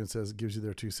comes up to you and gives you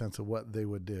their 2 cents of what they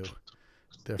would do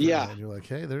differently. Yeah. And you're like,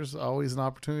 hey, there's always an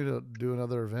opportunity to do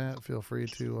another event. Feel free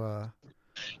to,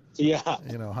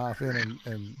 hop in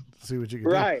and see what you can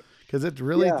do. Because it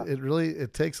really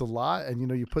takes a lot. And,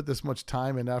 you put this much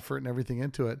time and effort and everything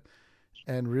into it.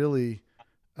 And really,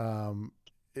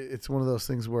 it's one of those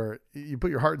things where you put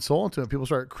your heart and soul into it. People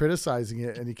start criticizing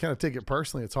it, and you kind of take it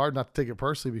personally. It's hard not to take it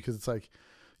personally, because it's like,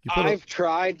 I've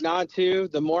tried not to.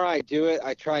 The more I do it,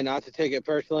 I try not to take it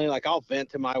personally. Like I'll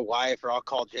vent to my wife, or I'll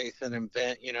call Jason and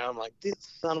vent, I'm like, this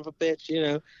son of a bitch,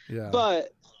 Yeah. But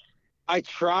I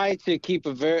try to keep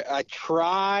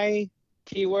to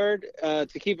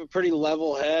keep a pretty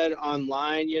level head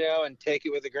online, and take it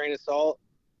with a grain of salt.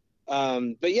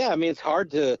 But yeah, it's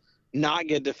hard to not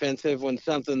get defensive when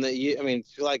something that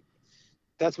it's like,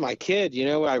 that's my kid,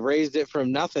 I raised it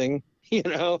from nothing,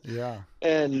 Yeah.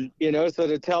 And, so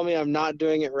to tell me I'm not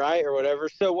doing it right or whatever.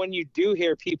 So when you do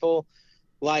hear people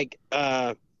like,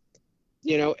 Eric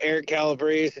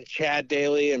Calabrese and Chad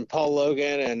Daly and Paul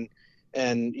Logan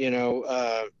and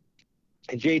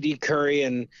JD Curry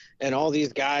and all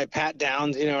these guys, Pat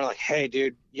Downs, are like, hey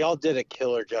dude, y'all did a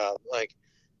killer job. Like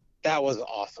that was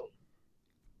awesome.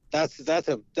 That's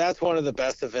one of the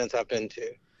best events I've been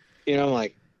to. I'm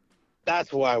like,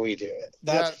 that's why we do it.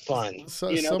 That's fun. So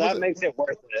that makes it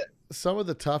worth it. Some of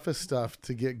the toughest stuff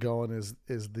to get going is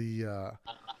the,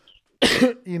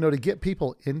 to get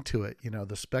people into it,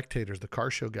 the spectators, the car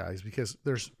show guys, because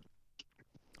there's,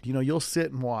 you'll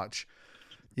sit and watch,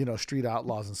 Street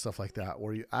Outlaws and stuff like that,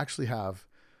 where you actually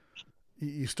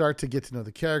you start to get to know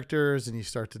the characters, and you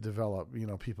start to develop,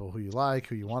 people who you like,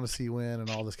 who you want to see win, and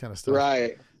all this kind of stuff.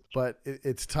 Right. But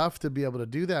it's tough to be able to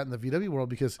do that in the VW world,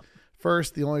 because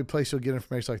first, the only place you'll get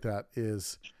information like that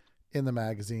is in the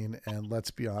magazine. And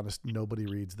let's be honest, nobody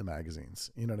reads the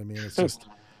magazines. You know what I mean?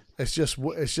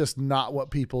 it's just not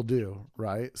what people do,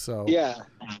 right? So Yeah.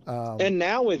 um, And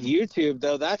now with YouTube,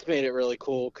 though, that's made it really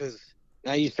cool because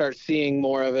now you start seeing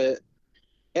more of it.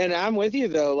 And I'm with you,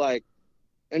 though. Like,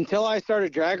 until I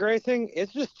started drag racing,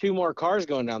 it's just 2 more cars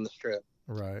going down the strip.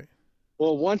 right.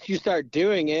 Well, once you start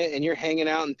doing it and you're hanging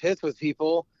out in pits with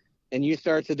people and you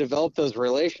start to develop those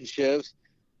relationships,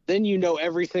 then you know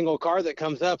every single car that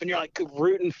comes up and you're like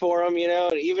rooting for them,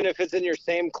 and even if it's in your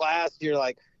same class, you're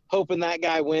like hoping that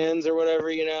guy wins or whatever,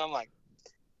 I'm like,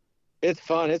 it's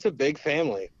fun. It's a big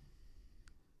family.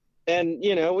 And,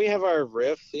 we have our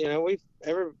riffs,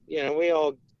 we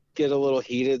all get a little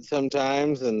heated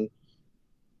sometimes, and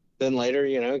then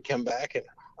later, come back and,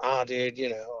 oh, dude,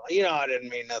 I didn't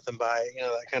mean nothing by it,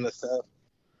 that kind of stuff.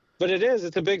 But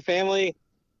it's a big family,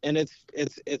 and it's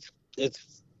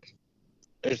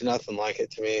there's nothing like it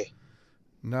to me.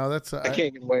 No, that's I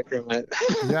can't get away from it.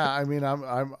 yeah. I mean,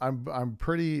 I'm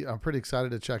pretty excited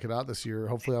to check it out this year.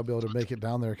 Hopefully, I'll be able to make it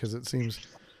down there because it seems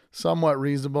somewhat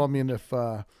reasonable. I mean, if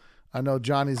I know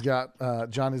Johnny's got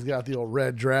the old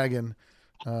Red Dragon,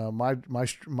 my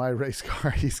race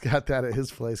car, he's got that at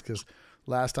his place because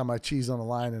last time I cheesed on the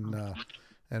line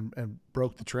and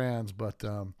broke the trans, but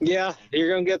yeah, you're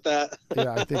gonna get that.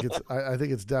 yeah, I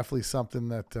think it's definitely something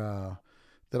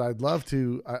that I'd love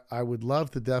to. I would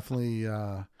love to definitely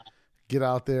get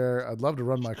out there. I'd love to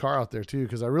run my car out there too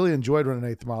because I really enjoyed running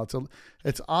 8th mile.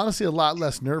 It's honestly a lot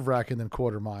less nerve wracking than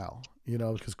quarter mile.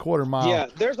 Because quarter mile. Yeah,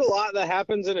 there's a lot that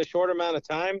happens in a short amount of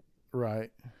time. Right.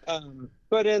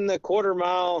 But in the quarter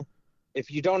mile, if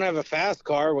you don't have a fast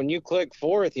car, when you click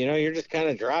 4th, you're just kind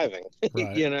of driving.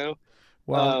 Right.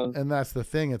 Well, and that's the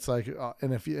thing. It's like,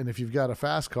 and if you've got a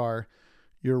fast car,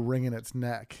 you're wringing its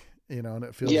neck. And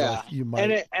it feels like you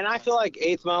might. And I feel like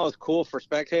 8th mile is cool for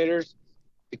spectators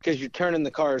because you're turning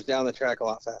the cars down the track a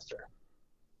lot faster.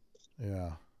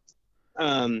 Yeah.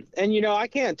 And I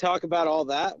can't talk about all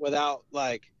that without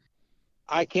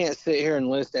I can't sit here and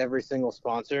list every single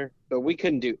sponsor, but we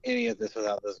couldn't do any of this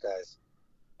without those guys.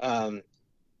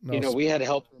 We had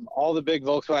help from all the big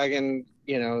Volkswagen,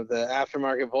 the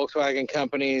aftermarket Volkswagen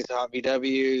companies, Hot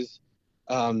VWs.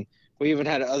 We even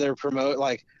had other promote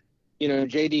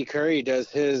JD Curry does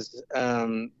his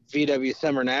VW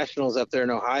Summer Nationals up there in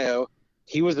Ohio.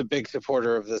 He was a big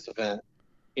supporter of this event.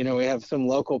 We have some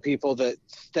local people that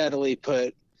steadily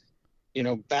put,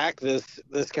 back this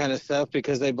kind of stuff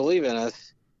because they believe in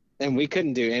us, and we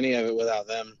couldn't do any of it without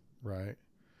them. Right.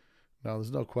 No,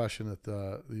 there's no question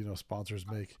that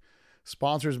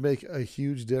sponsors make a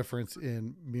huge difference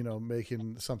in,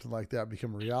 making something like that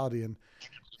become a reality.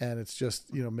 And it's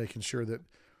just, making sure that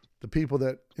the people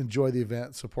that enjoy the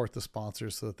event support the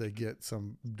sponsors so that they get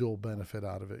some dual benefit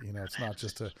out of it. It's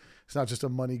not just a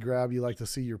money grab. You like to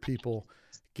see your people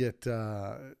get,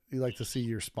 you like to see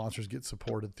your sponsors get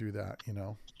supported through that,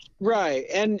 Right.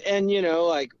 And,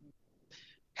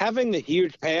 having the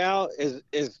huge payout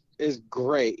is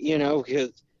great,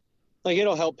 because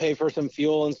it'll help pay for some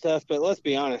fuel and stuff. But let's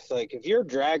be honest, if you're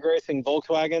drag racing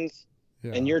Volkswagens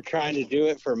and you're trying to do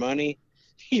it for money,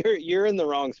 you're in the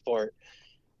wrong sport.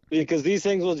 Because these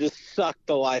things will just suck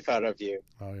the life out of you.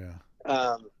 Oh,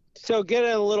 yeah. So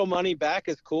getting a little money back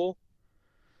is cool,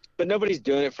 but nobody's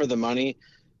doing it for the money.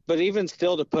 But even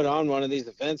still, to put on one of these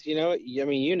events,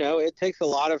 it takes a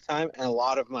lot of time and a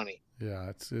lot of money.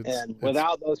 Yeah, and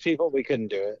without those people, we couldn't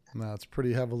do it. No, it's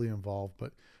pretty heavily involved.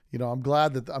 But I'm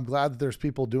glad that there's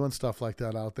people doing stuff like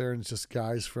that out there, and it's just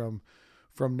guys from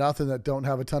nothing that don't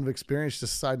have a ton of experience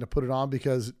just deciding to put it on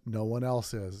because no one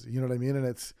else is. You know what I mean? And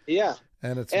it's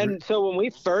so when we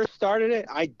first started it,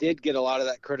 I did get a lot of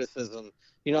that criticism,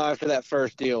 after that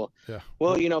first deal. Yeah.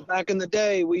 Well, back in the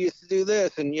day we used to do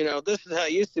this and, this is how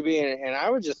it used to be. And I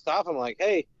would just stop them like,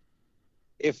 hey,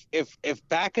 if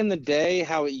back in the day,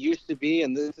 how it used to be,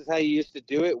 and this is how you used to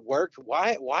do it worked,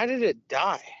 why did it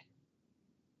die?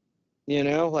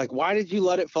 Why did you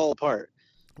let it fall apart?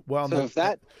 Well, so if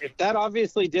that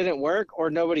obviously didn't work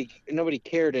or nobody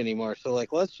cared anymore. So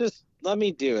let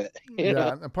me do it.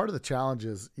 Yeah. And part of the challenge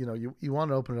is, you want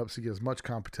to open it up so you get as much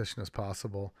competition as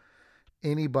possible.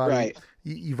 Anybody, right.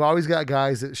 You've always got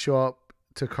guys that show up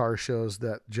to car shows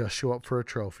that just show up for a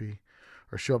trophy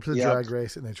or show up to the drag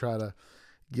race and they try to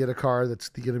get a car that's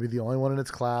going to be the only one in its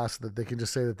class that they can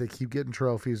just say that they keep getting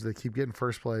trophies, they keep getting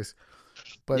first place.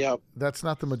 But that's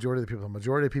not the majority of the people. The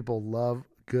majority of people love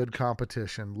good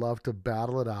competition, love to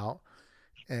battle it out.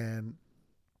 And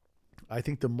I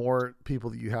think the more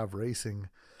people that you have racing,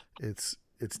 it's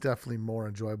definitely more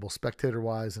enjoyable spectator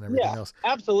wise and everything else.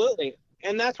 Absolutely.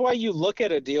 And that's why you look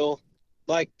at a deal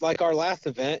like our last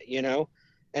event,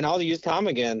 and I'll use Tom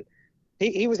again.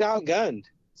 He was outgunned.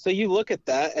 So you look at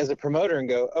that as a promoter and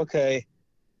go, okay,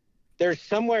 there's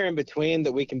somewhere in between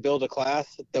that we can build a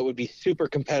class that would be super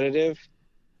competitive,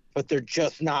 but they're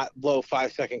just not low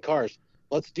 5-second cars.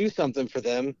 Let's do something for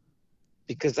them,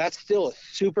 because that's still a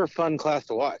super fun class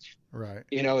to watch. Right.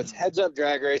 It's heads up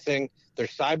drag racing. They're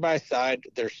side by side.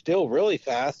 They're still really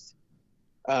fast.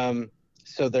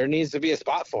 So there needs to be a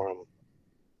spot for them.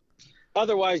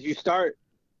 Otherwise, you start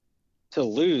to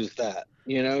lose that.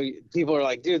 People are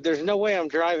like, dude, there's no way I'm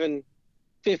driving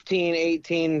 15,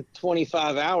 18,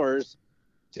 25 hours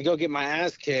to go get my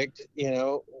ass kicked.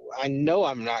 I know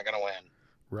I'm not going to win.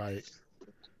 Right.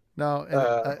 No,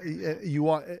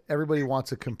 and everybody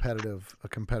wants a competitive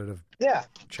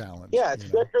challenge. Yeah, it's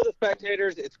good for the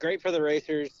spectators. It's great for the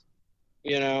racers.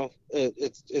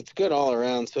 It's good all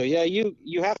around. So yeah,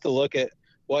 you have to look at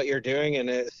what you're doing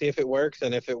and see if it works.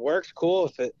 And if it works,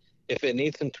 cool. If it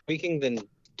needs some tweaking, then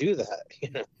do that.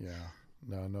 Yeah,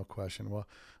 no question. Well,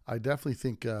 I definitely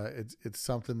think it's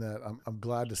something that I'm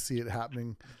glad to see it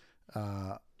happening.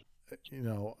 I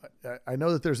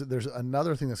know that there's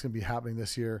another thing that's going to be happening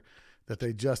this year that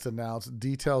they just announced.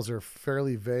 Details are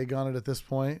fairly vague on it at this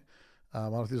point. I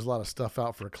don't know if there's a lot of stuff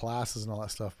out for classes and all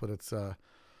that stuff, but it's I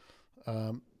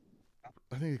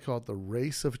think they call it the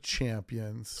Race of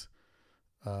Champions.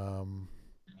 And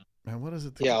what is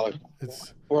it? Yeah,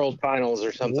 it's World Finals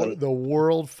or something. The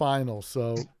World Finals.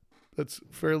 So that's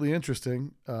fairly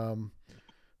interesting.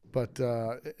 But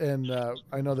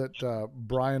I know that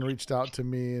Brian reached out to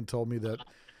me and told me that,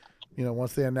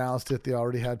 once they announced it, they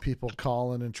already had people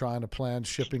calling and trying to plan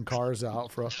shipping cars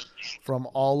out from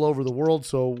all over the world.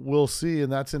 So we'll see.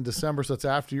 And that's in December. So it's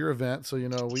after your event. So, you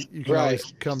can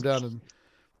always come down and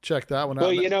check that one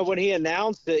out. Well, when he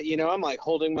announced it, I'm like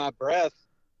holding my breath.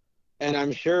 And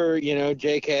I'm sure,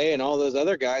 JK and all those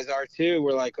other guys are too.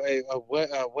 We're like, hey,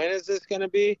 when is this going to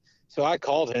be? So I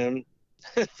called him.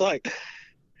 It's like,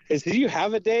 do you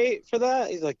have a date for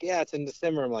that? He's like, yeah, it's in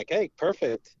December. I'm like, hey,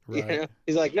 perfect. Right.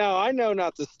 He's like, no, I know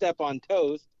not to step on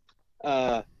toes.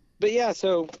 But yeah,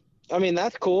 so, I mean,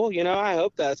 that's cool. I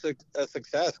hope that's a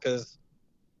success, because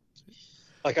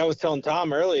like I was telling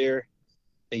Tom earlier,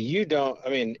 any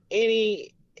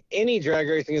drag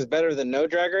racing is better than no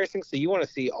drag racing. So you want to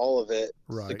see all of it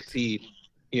succeed,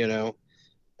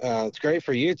 it's great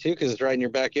for you too, because it's right in your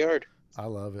backyard. I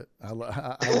love it. I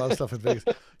love stuff in Vegas,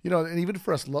 and even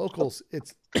for us locals,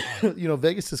 it's,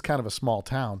 Vegas is kind of a small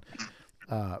town,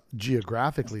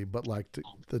 geographically, but like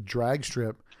the drag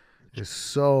strip is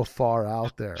so far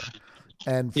out there.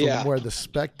 And from where the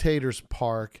spectators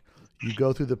park, you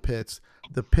go through the pits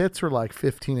are like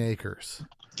 15 acres.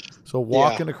 So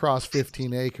walking across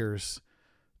 15 acres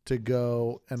to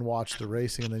go and watch the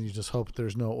racing, and then you just hope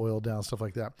there's no oil down, stuff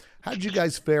like that. How did you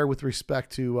guys fare with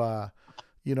respect to,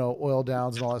 oil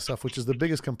downs and all that stuff, which is the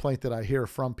biggest complaint that I hear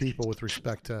from people with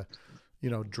respect to,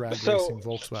 drag racing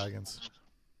Volkswagens?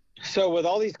 So with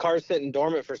all these cars sitting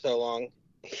dormant for so long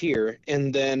here,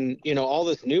 and then, all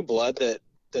this new blood that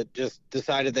just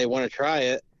decided they want to try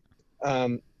it,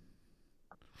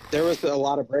 there was a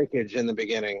lot of breakage in the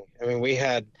beginning. I mean,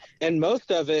 and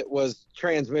most of it was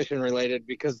transmission related,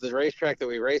 because the racetrack that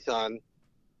we race on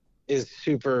is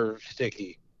super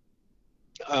sticky.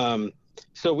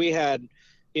 So we had,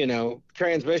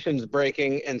 transmissions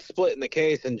breaking and splitting the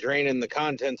case and draining the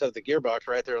contents of the gearbox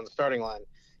right there on the starting line.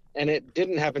 And it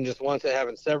didn't happen just once, it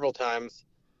happened several times.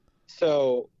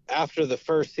 So after the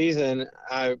first season,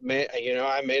 I made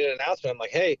an announcement. I'm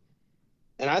like, hey,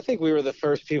 and I think we were the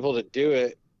first people to do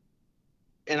it.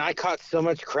 And I caught so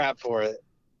much crap for it.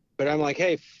 But I'm like,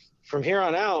 hey, from here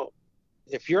on out,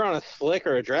 if you're on a slick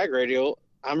or a drag radial,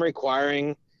 I'm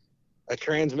requiring a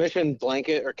transmission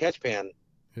blanket or catch pan.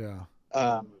 Yeah.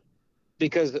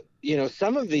 Because,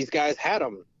 some of these guys had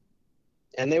them,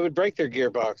 and they would break their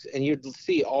gearbox, and you'd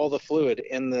see all the fluid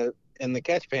in the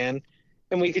catch pan,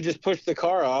 and we could just push the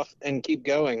car off and keep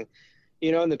going.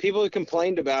 And the people who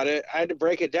complained about it, I had to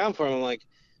break it down for them. Like,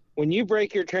 when you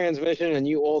break your transmission and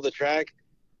you oil the track,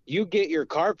 you get your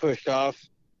car pushed off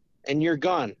and you're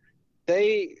gone.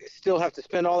 They still have to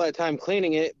spend all that time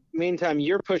cleaning it. Meantime,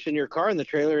 you're pushing your car in the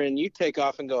trailer and you take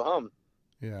off and go home.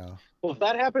 Yeah. Well, if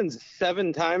that happens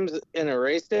 7 times in a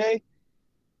race day,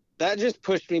 that just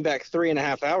pushed me back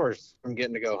 3.5 hours from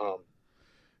getting to go home.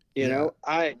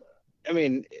 I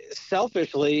mean,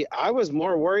 selfishly, I was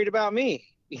more worried about me,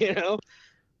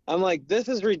 I'm like, this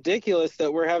is ridiculous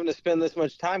that we're having to spend this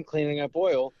much time cleaning up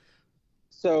oil.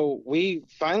 So we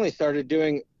finally started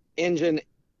doing engine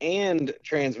and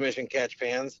transmission catch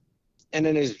pans, and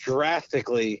it is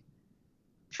drastically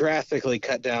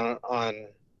cut down on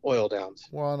oil downs.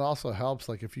 Well, it also helps,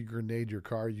 like if you grenade your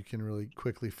car, you can really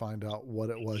quickly find out what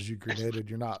it was you grenaded.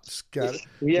 You're not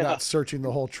You're not searching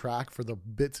the whole track for the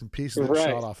bits and pieces that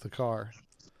shot off the car.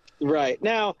 Right.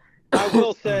 Now, I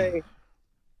will say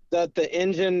that the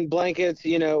engine blankets,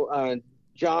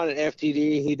 John at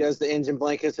FTD, he does the engine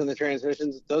blankets and the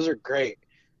transmissions. Those are great.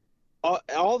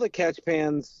 All the catch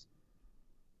pans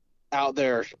out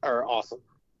there are awesome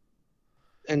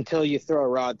until you throw a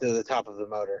rod to the top of the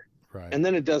motor. Right. And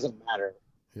then it doesn't matter.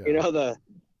 Yeah. The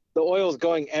oil's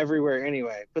going everywhere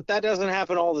anyway. But that doesn't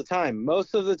happen all the time.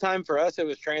 Most of the time for us, it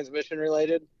was transmission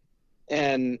related.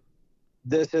 And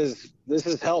this has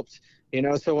helped.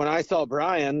 So when I saw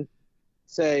Brian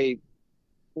say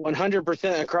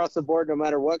 100% across the board, no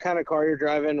matter what kind of car you're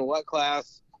driving, what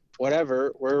class,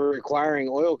 whatever, we're requiring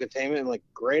oil containment, I'm like,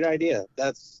 great idea.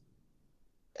 That's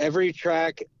every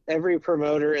track, every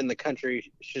promoter in the country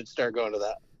should start going to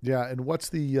that. Yeah, and what's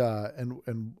the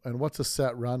and what's a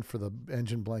set run for the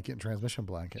engine blanket and transmission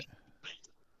blanket?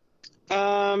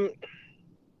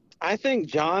 I think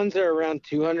John's are around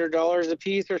 $200 a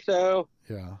piece or so.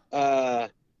 Yeah.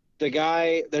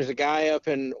 There's a guy up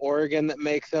in Oregon that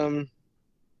makes them.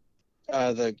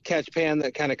 The catch pan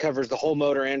that kind of covers the whole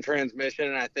motor and transmission,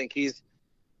 and I think he's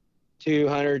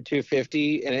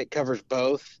 $200-$250, and it covers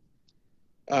both.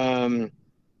 And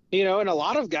a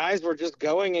lot of guys were just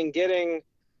going and getting,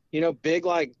 big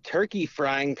like turkey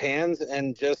frying pans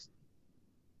and just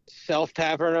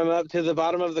self-tapping them up to the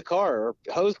bottom of the car or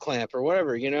hose clamp or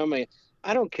whatever.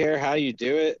 I don't care how you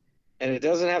do it, and it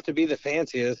doesn't have to be the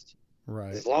fanciest,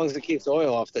 right? As long as it keeps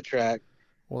oil off the track.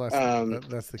 Well,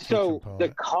 that's the key component.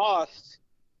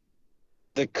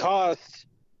 The cost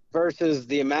versus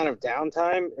the amount of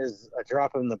downtime is a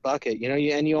drop in the bucket.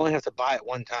 And you only have to buy it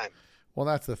one time. Well,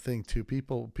 that's the thing too.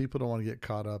 People don't want to get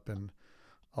caught up in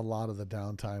a lot of the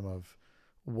downtime of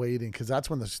waiting, because that's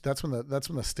when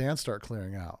the stands start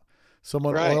clearing out.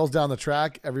 Someone oils down the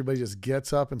track, everybody just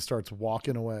gets up and starts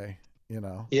walking away.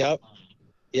 Yep,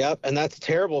 and that's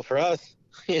terrible for us.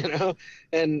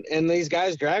 And these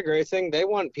guys drag racing, they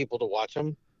want people to watch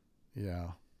them.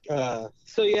 Yeah. And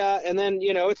then,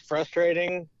 it's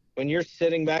frustrating when you're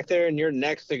sitting back there and you're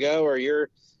next to go, or you're,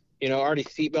 already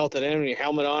seatbelted in and your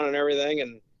helmet on and everything,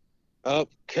 and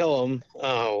kill them.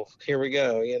 Oh, here we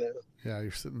go. Yeah.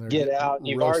 You're sitting there. Get out.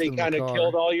 You've already kind of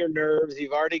killed all your nerves.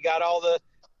 You've already got all the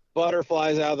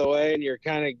butterflies out of the way, and you're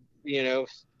kind of,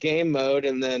 game mode,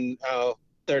 and then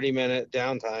 30-minute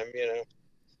downtime.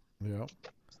 Yeah.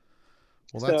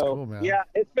 Well, that's cool, man. Yeah,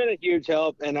 it's been a huge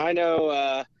help. And I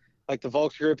know, like the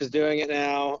Volks group is doing it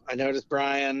now. I noticed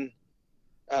Brian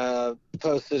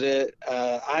posted it.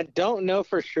 I don't know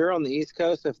for sure on the East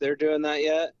Coast if they're doing that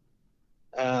yet.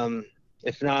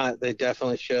 If not, they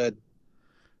definitely should.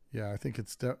 Yeah, I think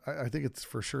it's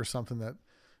for sure something that,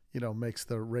 makes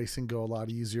the racing go a lot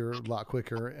easier, a lot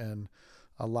quicker, and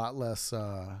a lot less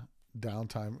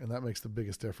downtime, and that makes the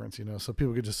biggest difference, so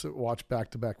people could just watch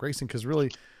back-to-back racing, because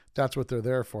really that's what they're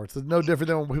there for. It's no different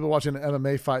than when people watching an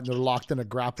MMA fight and they're locked in a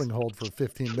grappling hold for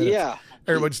 15 minutes. Yeah,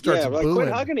 everybody starts booing. Quit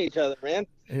hugging each other, man.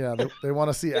 Yeah, they want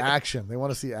to see action. They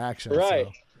want to see action, right?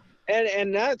 So.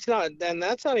 And that's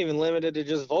not even limited to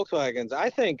just Volkswagens. I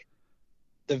think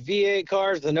the V8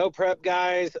 cars, the no prep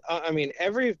guys,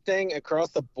 everything across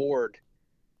the board,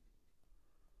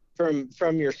 from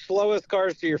your slowest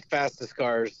cars to your fastest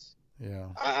cars. Yeah.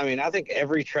 I think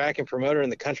every track and promoter in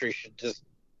the country should just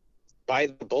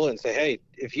bite the bullet and say, hey,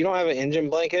 if you don't have an engine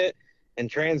blanket and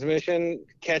transmission,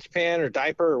 catch pan or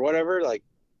diaper or whatever, like,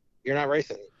 you're not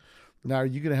racing. Now, are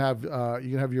you gonna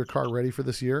have your car ready for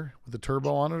this year with the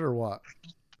turbo on it, or what?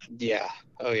 Yeah.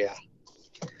 Oh yeah.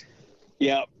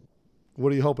 Yep.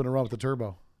 What are you hoping to run with the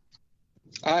turbo?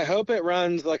 I hope it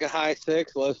runs like a high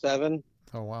 6, low 7.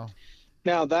 Oh wow.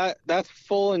 Now that's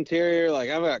full interior.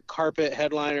 Like, I've got carpet,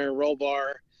 headliner, roll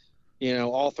bar,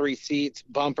 all 3 seats,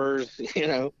 bumpers.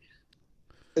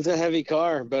 It's a heavy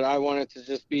car, but I want it to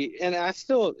just be. And I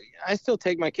still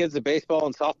take my kids to baseball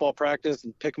and softball practice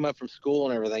and pick them up from school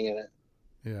and everything in it.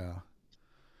 Yeah.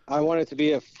 I want it to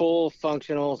be a full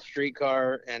functional street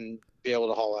car and be able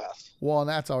to haul ass. Well, and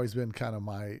that's always been kind of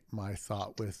my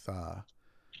thought with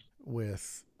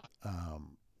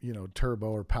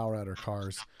turbo or power adder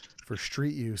cars for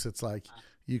street use. It's like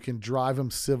you can drive them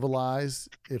civilized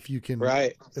if you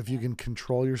can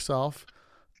control yourself,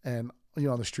 and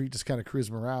on the street just kind of cruise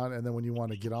them around, and then when you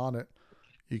want to get on it,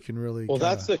 you can really. Well,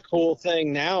 that's the cool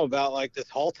thing now about like this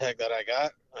Haul Tech that I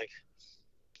got. Like,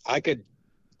 I could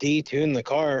detune the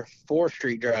car for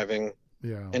street driving.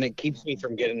 Yeah. And it keeps me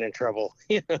from getting in trouble.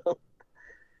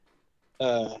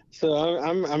 So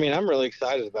I'm really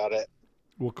excited about it.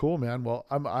 Well, cool, man. Well,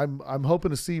 I'm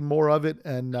hoping to see more of it,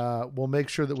 and we'll make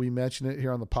sure that we mention it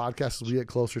here on the podcast as we get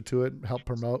closer to it and help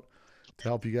promote to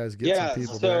help you guys get some Yeah.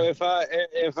 people So there.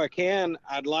 if I can,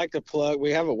 I'd like to plug.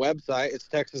 We have a website. It's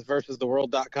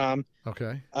texasversustheworld.com.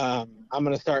 Okay. I'm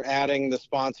going to start adding the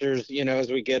sponsors.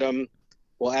 As we get them,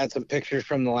 we'll add some pictures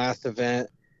from the last event.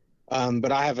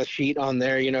 But I have a sheet on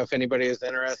there. If anybody is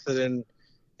interested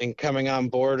in coming on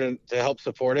board and to help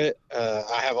support it,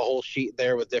 I have a whole sheet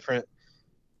there with different,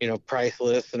 price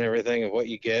lists and everything of what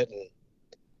you get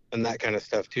and that kind of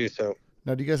stuff too. So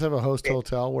Now, do you guys have a host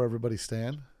hotel where everybody's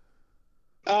staying?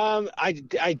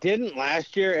 I didn't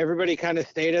last year. Everybody kind of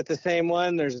stayed at the same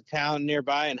one. There's a town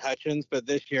nearby in Hutchins, but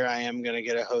this year I am going to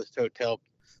get a host hotel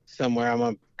somewhere. I'm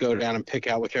going to go down and pick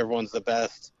out whichever one's the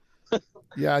best.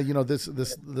 Yeah,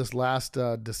 this last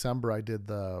December I did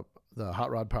the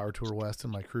Hot Rod Power Tour West in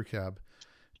my crew cab,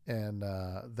 and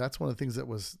that's one of the things that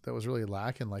was really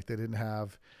lacking. Like, they didn't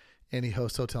have any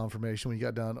host hotel information. When you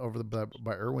got down over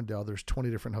by Irwindale, there's 20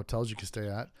 different hotels you could stay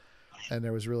at. And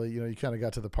there was really, you kind of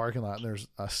got to the parking lot and there's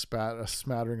a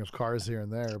smattering of cars here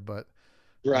and there, but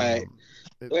right.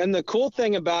 And the cool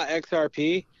thing about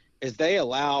XRP is they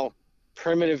allow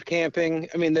primitive camping.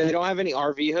 I mean, they don't have any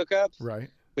RV hookups, right?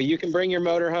 But you can bring your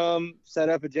motorhome, set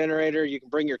up a generator. You can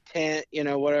bring your tent,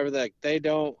 whatever.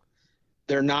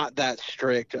 They're not that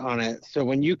strict on it. So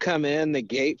when you come in the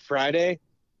gate Friday,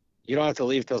 you don't have to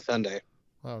leave till Sunday.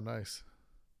 Oh, nice.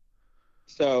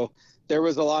 So there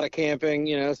was a lot of camping,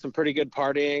 some pretty good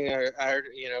partying. I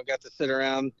got to sit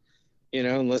around,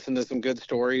 and listen to some good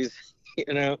stories,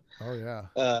 Oh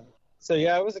yeah. So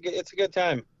yeah, it's a good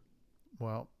time.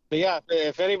 Well, but yeah,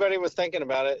 if anybody was thinking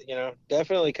about it,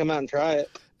 definitely come out and try it.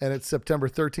 And it's September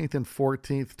 13th and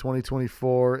 14th,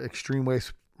 2024, Extreme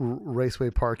Raceway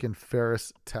Park in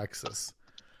Ferris, Texas.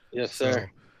 Yes, sir. So,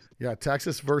 yeah,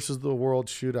 Texas versus the world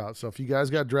shootout. So if you guys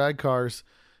got drag cars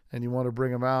and you want to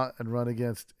bring them out and run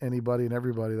against anybody and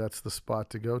everybody, that's the spot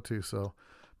to go to. So,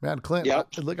 man, Clint, yep.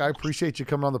 I appreciate you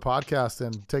coming on the podcast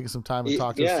and taking some time to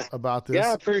talk to us about this. Yeah,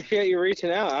 I appreciate you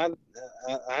reaching out.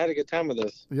 I had a good time with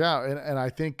this. Yeah, and I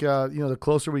think, the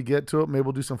closer we get to it, maybe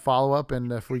we'll do some follow-up.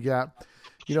 And if we got,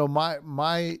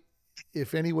 my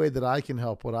if any way that I can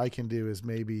help, what I can do is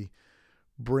maybe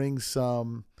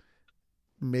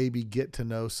get to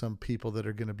know some people that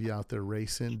are going to be out there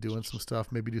racing, doing some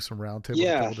stuff, maybe do some roundtable with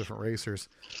a couple different racers.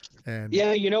 And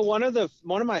yeah, one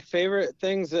of my favorite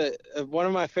things one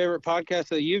of my favorite podcasts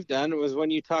that you've done was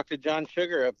when you talked to John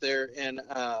Sugar up there in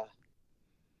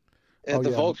the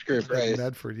Volks Group race.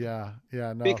 Medford, yeah.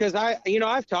 No. Because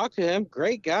I've talked to him,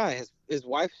 great guy. His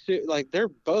wife, they're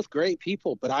both great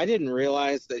people, but I didn't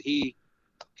realize that he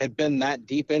had been that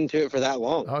deep into it for that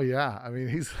long. Oh yeah, I mean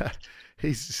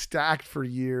he's stacked for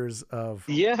years of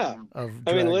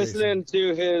listening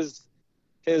to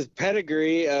his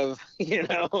pedigree of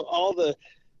all the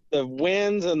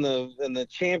wins and the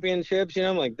championships.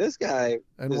 I'm like, this guy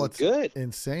and is what's good.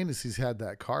 Insane is he's had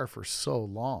that car for so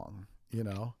long.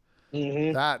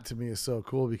 Mm-hmm. That to me is so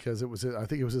cool because I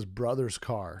think it was his brother's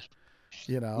car.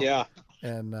 Yeah.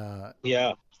 And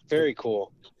very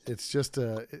cool. It's just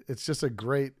a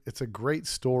great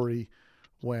story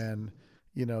when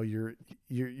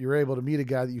you're able to meet a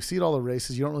guy that you see at all the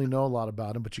races. You don't really know a lot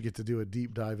about him, but you get to do a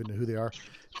deep dive into who they are.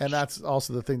 And that's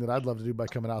also the thing that I'd love to do by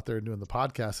coming out there and doing the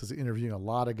podcast is interviewing a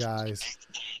lot of guys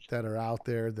that are out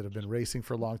there that have been racing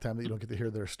for a long time that you don't get to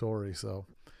hear their story. So,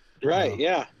 right.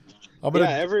 Yeah.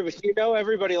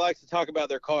 Everybody likes to talk about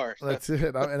their cars. So. That's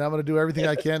it. And I'm going to do everything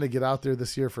I can to get out there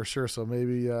this year for sure. So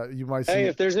maybe you might see. Hey,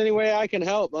 if there's any way I can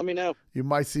help, let me know. You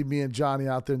might see me and Johnny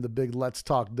out there in the big Let's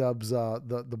Talk Dubs,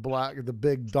 the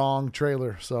big dong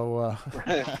trailer. So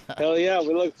hell yeah,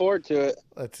 we look forward to it.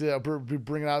 That's it. We're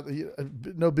bringing out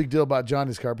no big deal about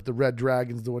Johnny's car, but the Red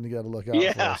Dragon's the one you got to look out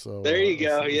for. So there you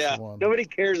go. Yeah, nobody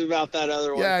cares about that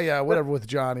other one. Yeah, whatever with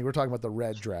Johnny. We're talking about the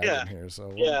Red Dragon here.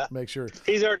 So we'll make sure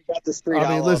he's already got the street. I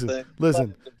mean,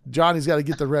 listen. Johnny's got to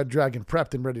get the Red Dragon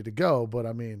prepped and ready to go. But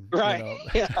I mean, right?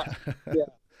 Yeah.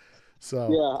 So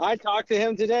yeah, I talked to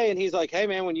him today, and he's like, "Hey,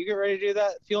 man, when you get ready to do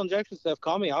that fuel injection stuff,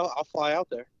 call me. I'll fly out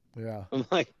there." Yeah. I'm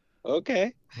like,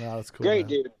 okay. Wow, that's cool. Great, man.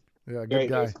 dude. Yeah, good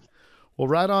guy. Dude. Well,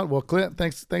 right on. Well, Clint,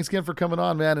 thanks again for coming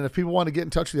on, man. And if people want to get in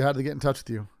touch with you, how do they get in touch with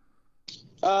you?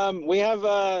 We have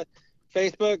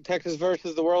Facebook, Texas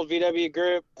versus the World VW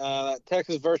group,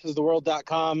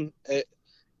 texasversustheworld.com.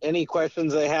 Any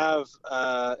questions they have,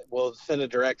 we'll send a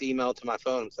direct email to my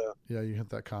phone. So yeah, you hit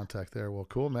that contact there. Well,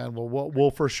 cool, man. Well,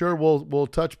 we'll for sure we'll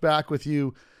touch back with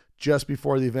you just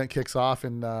before the event kicks off,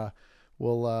 and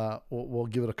we'll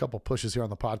give it a couple pushes here on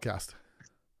the podcast.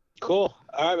 Cool.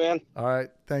 All right, man. All right.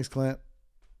 Thanks, Clint.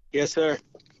 Yes, sir.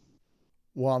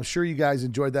 Well, I'm sure you guys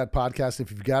enjoyed that podcast.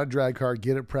 If you've got a drag car,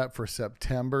 get it prepped for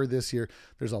September this year.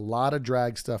 There's a lot of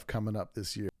drag stuff coming up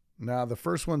this year. Now, the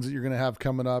first ones that you're going to have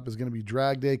coming up is going to be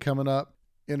Drag Day coming up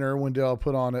in Irwindale,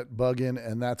 put on at Buggin,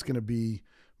 and that's going to be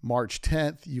March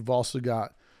 10th. You've also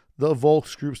got the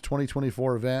Volks Group's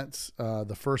 2024 events.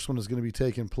 The first one is going to be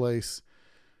taking place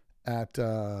at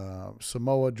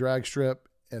Samoa Drag Strip.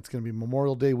 It's going to be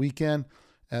Memorial Day weekend.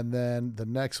 And then the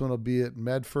next one will be at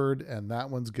Medford, and that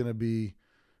one's going to be,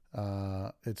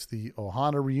 it's the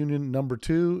Ohana Reunion number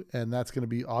 2, and that's going to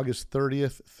be August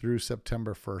 30th through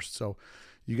September 1st. So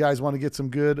you guys want to get some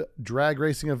good drag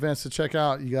racing events to check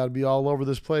out, you got to be all over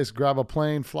this place. Grab a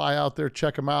plane, fly out there,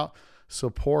 check them out.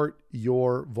 Support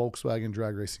your Volkswagen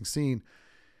drag racing scene.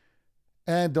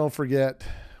 And don't forget,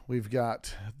 we've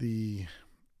got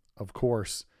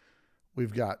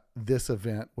we've got this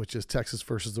event, which is Texas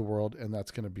versus the World, and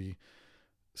that's going to be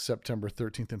September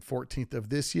 13th and 14th of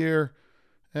this year.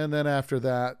 And then after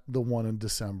that, the one in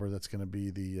December, that's going to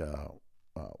be the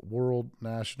World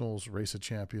Nationals Race of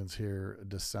Champions here,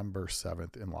 December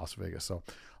 7th in Las Vegas. So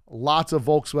lots of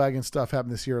Volkswagen stuff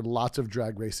happening this year, lots of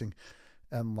drag racing,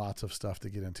 and lots of stuff to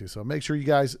get into. So make sure you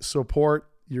guys support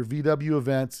your VW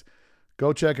events.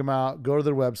 Go check them out. Go to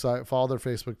their website, follow their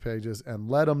Facebook pages, and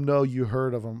let them know you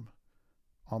heard of them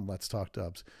on Let's Talk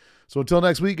Dubs. So until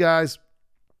next week, guys,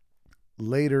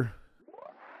 later.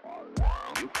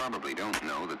 You probably don't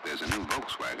know that there's a new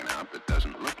Volkswagen out that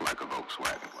doesn't look like a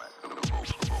Volkswagen.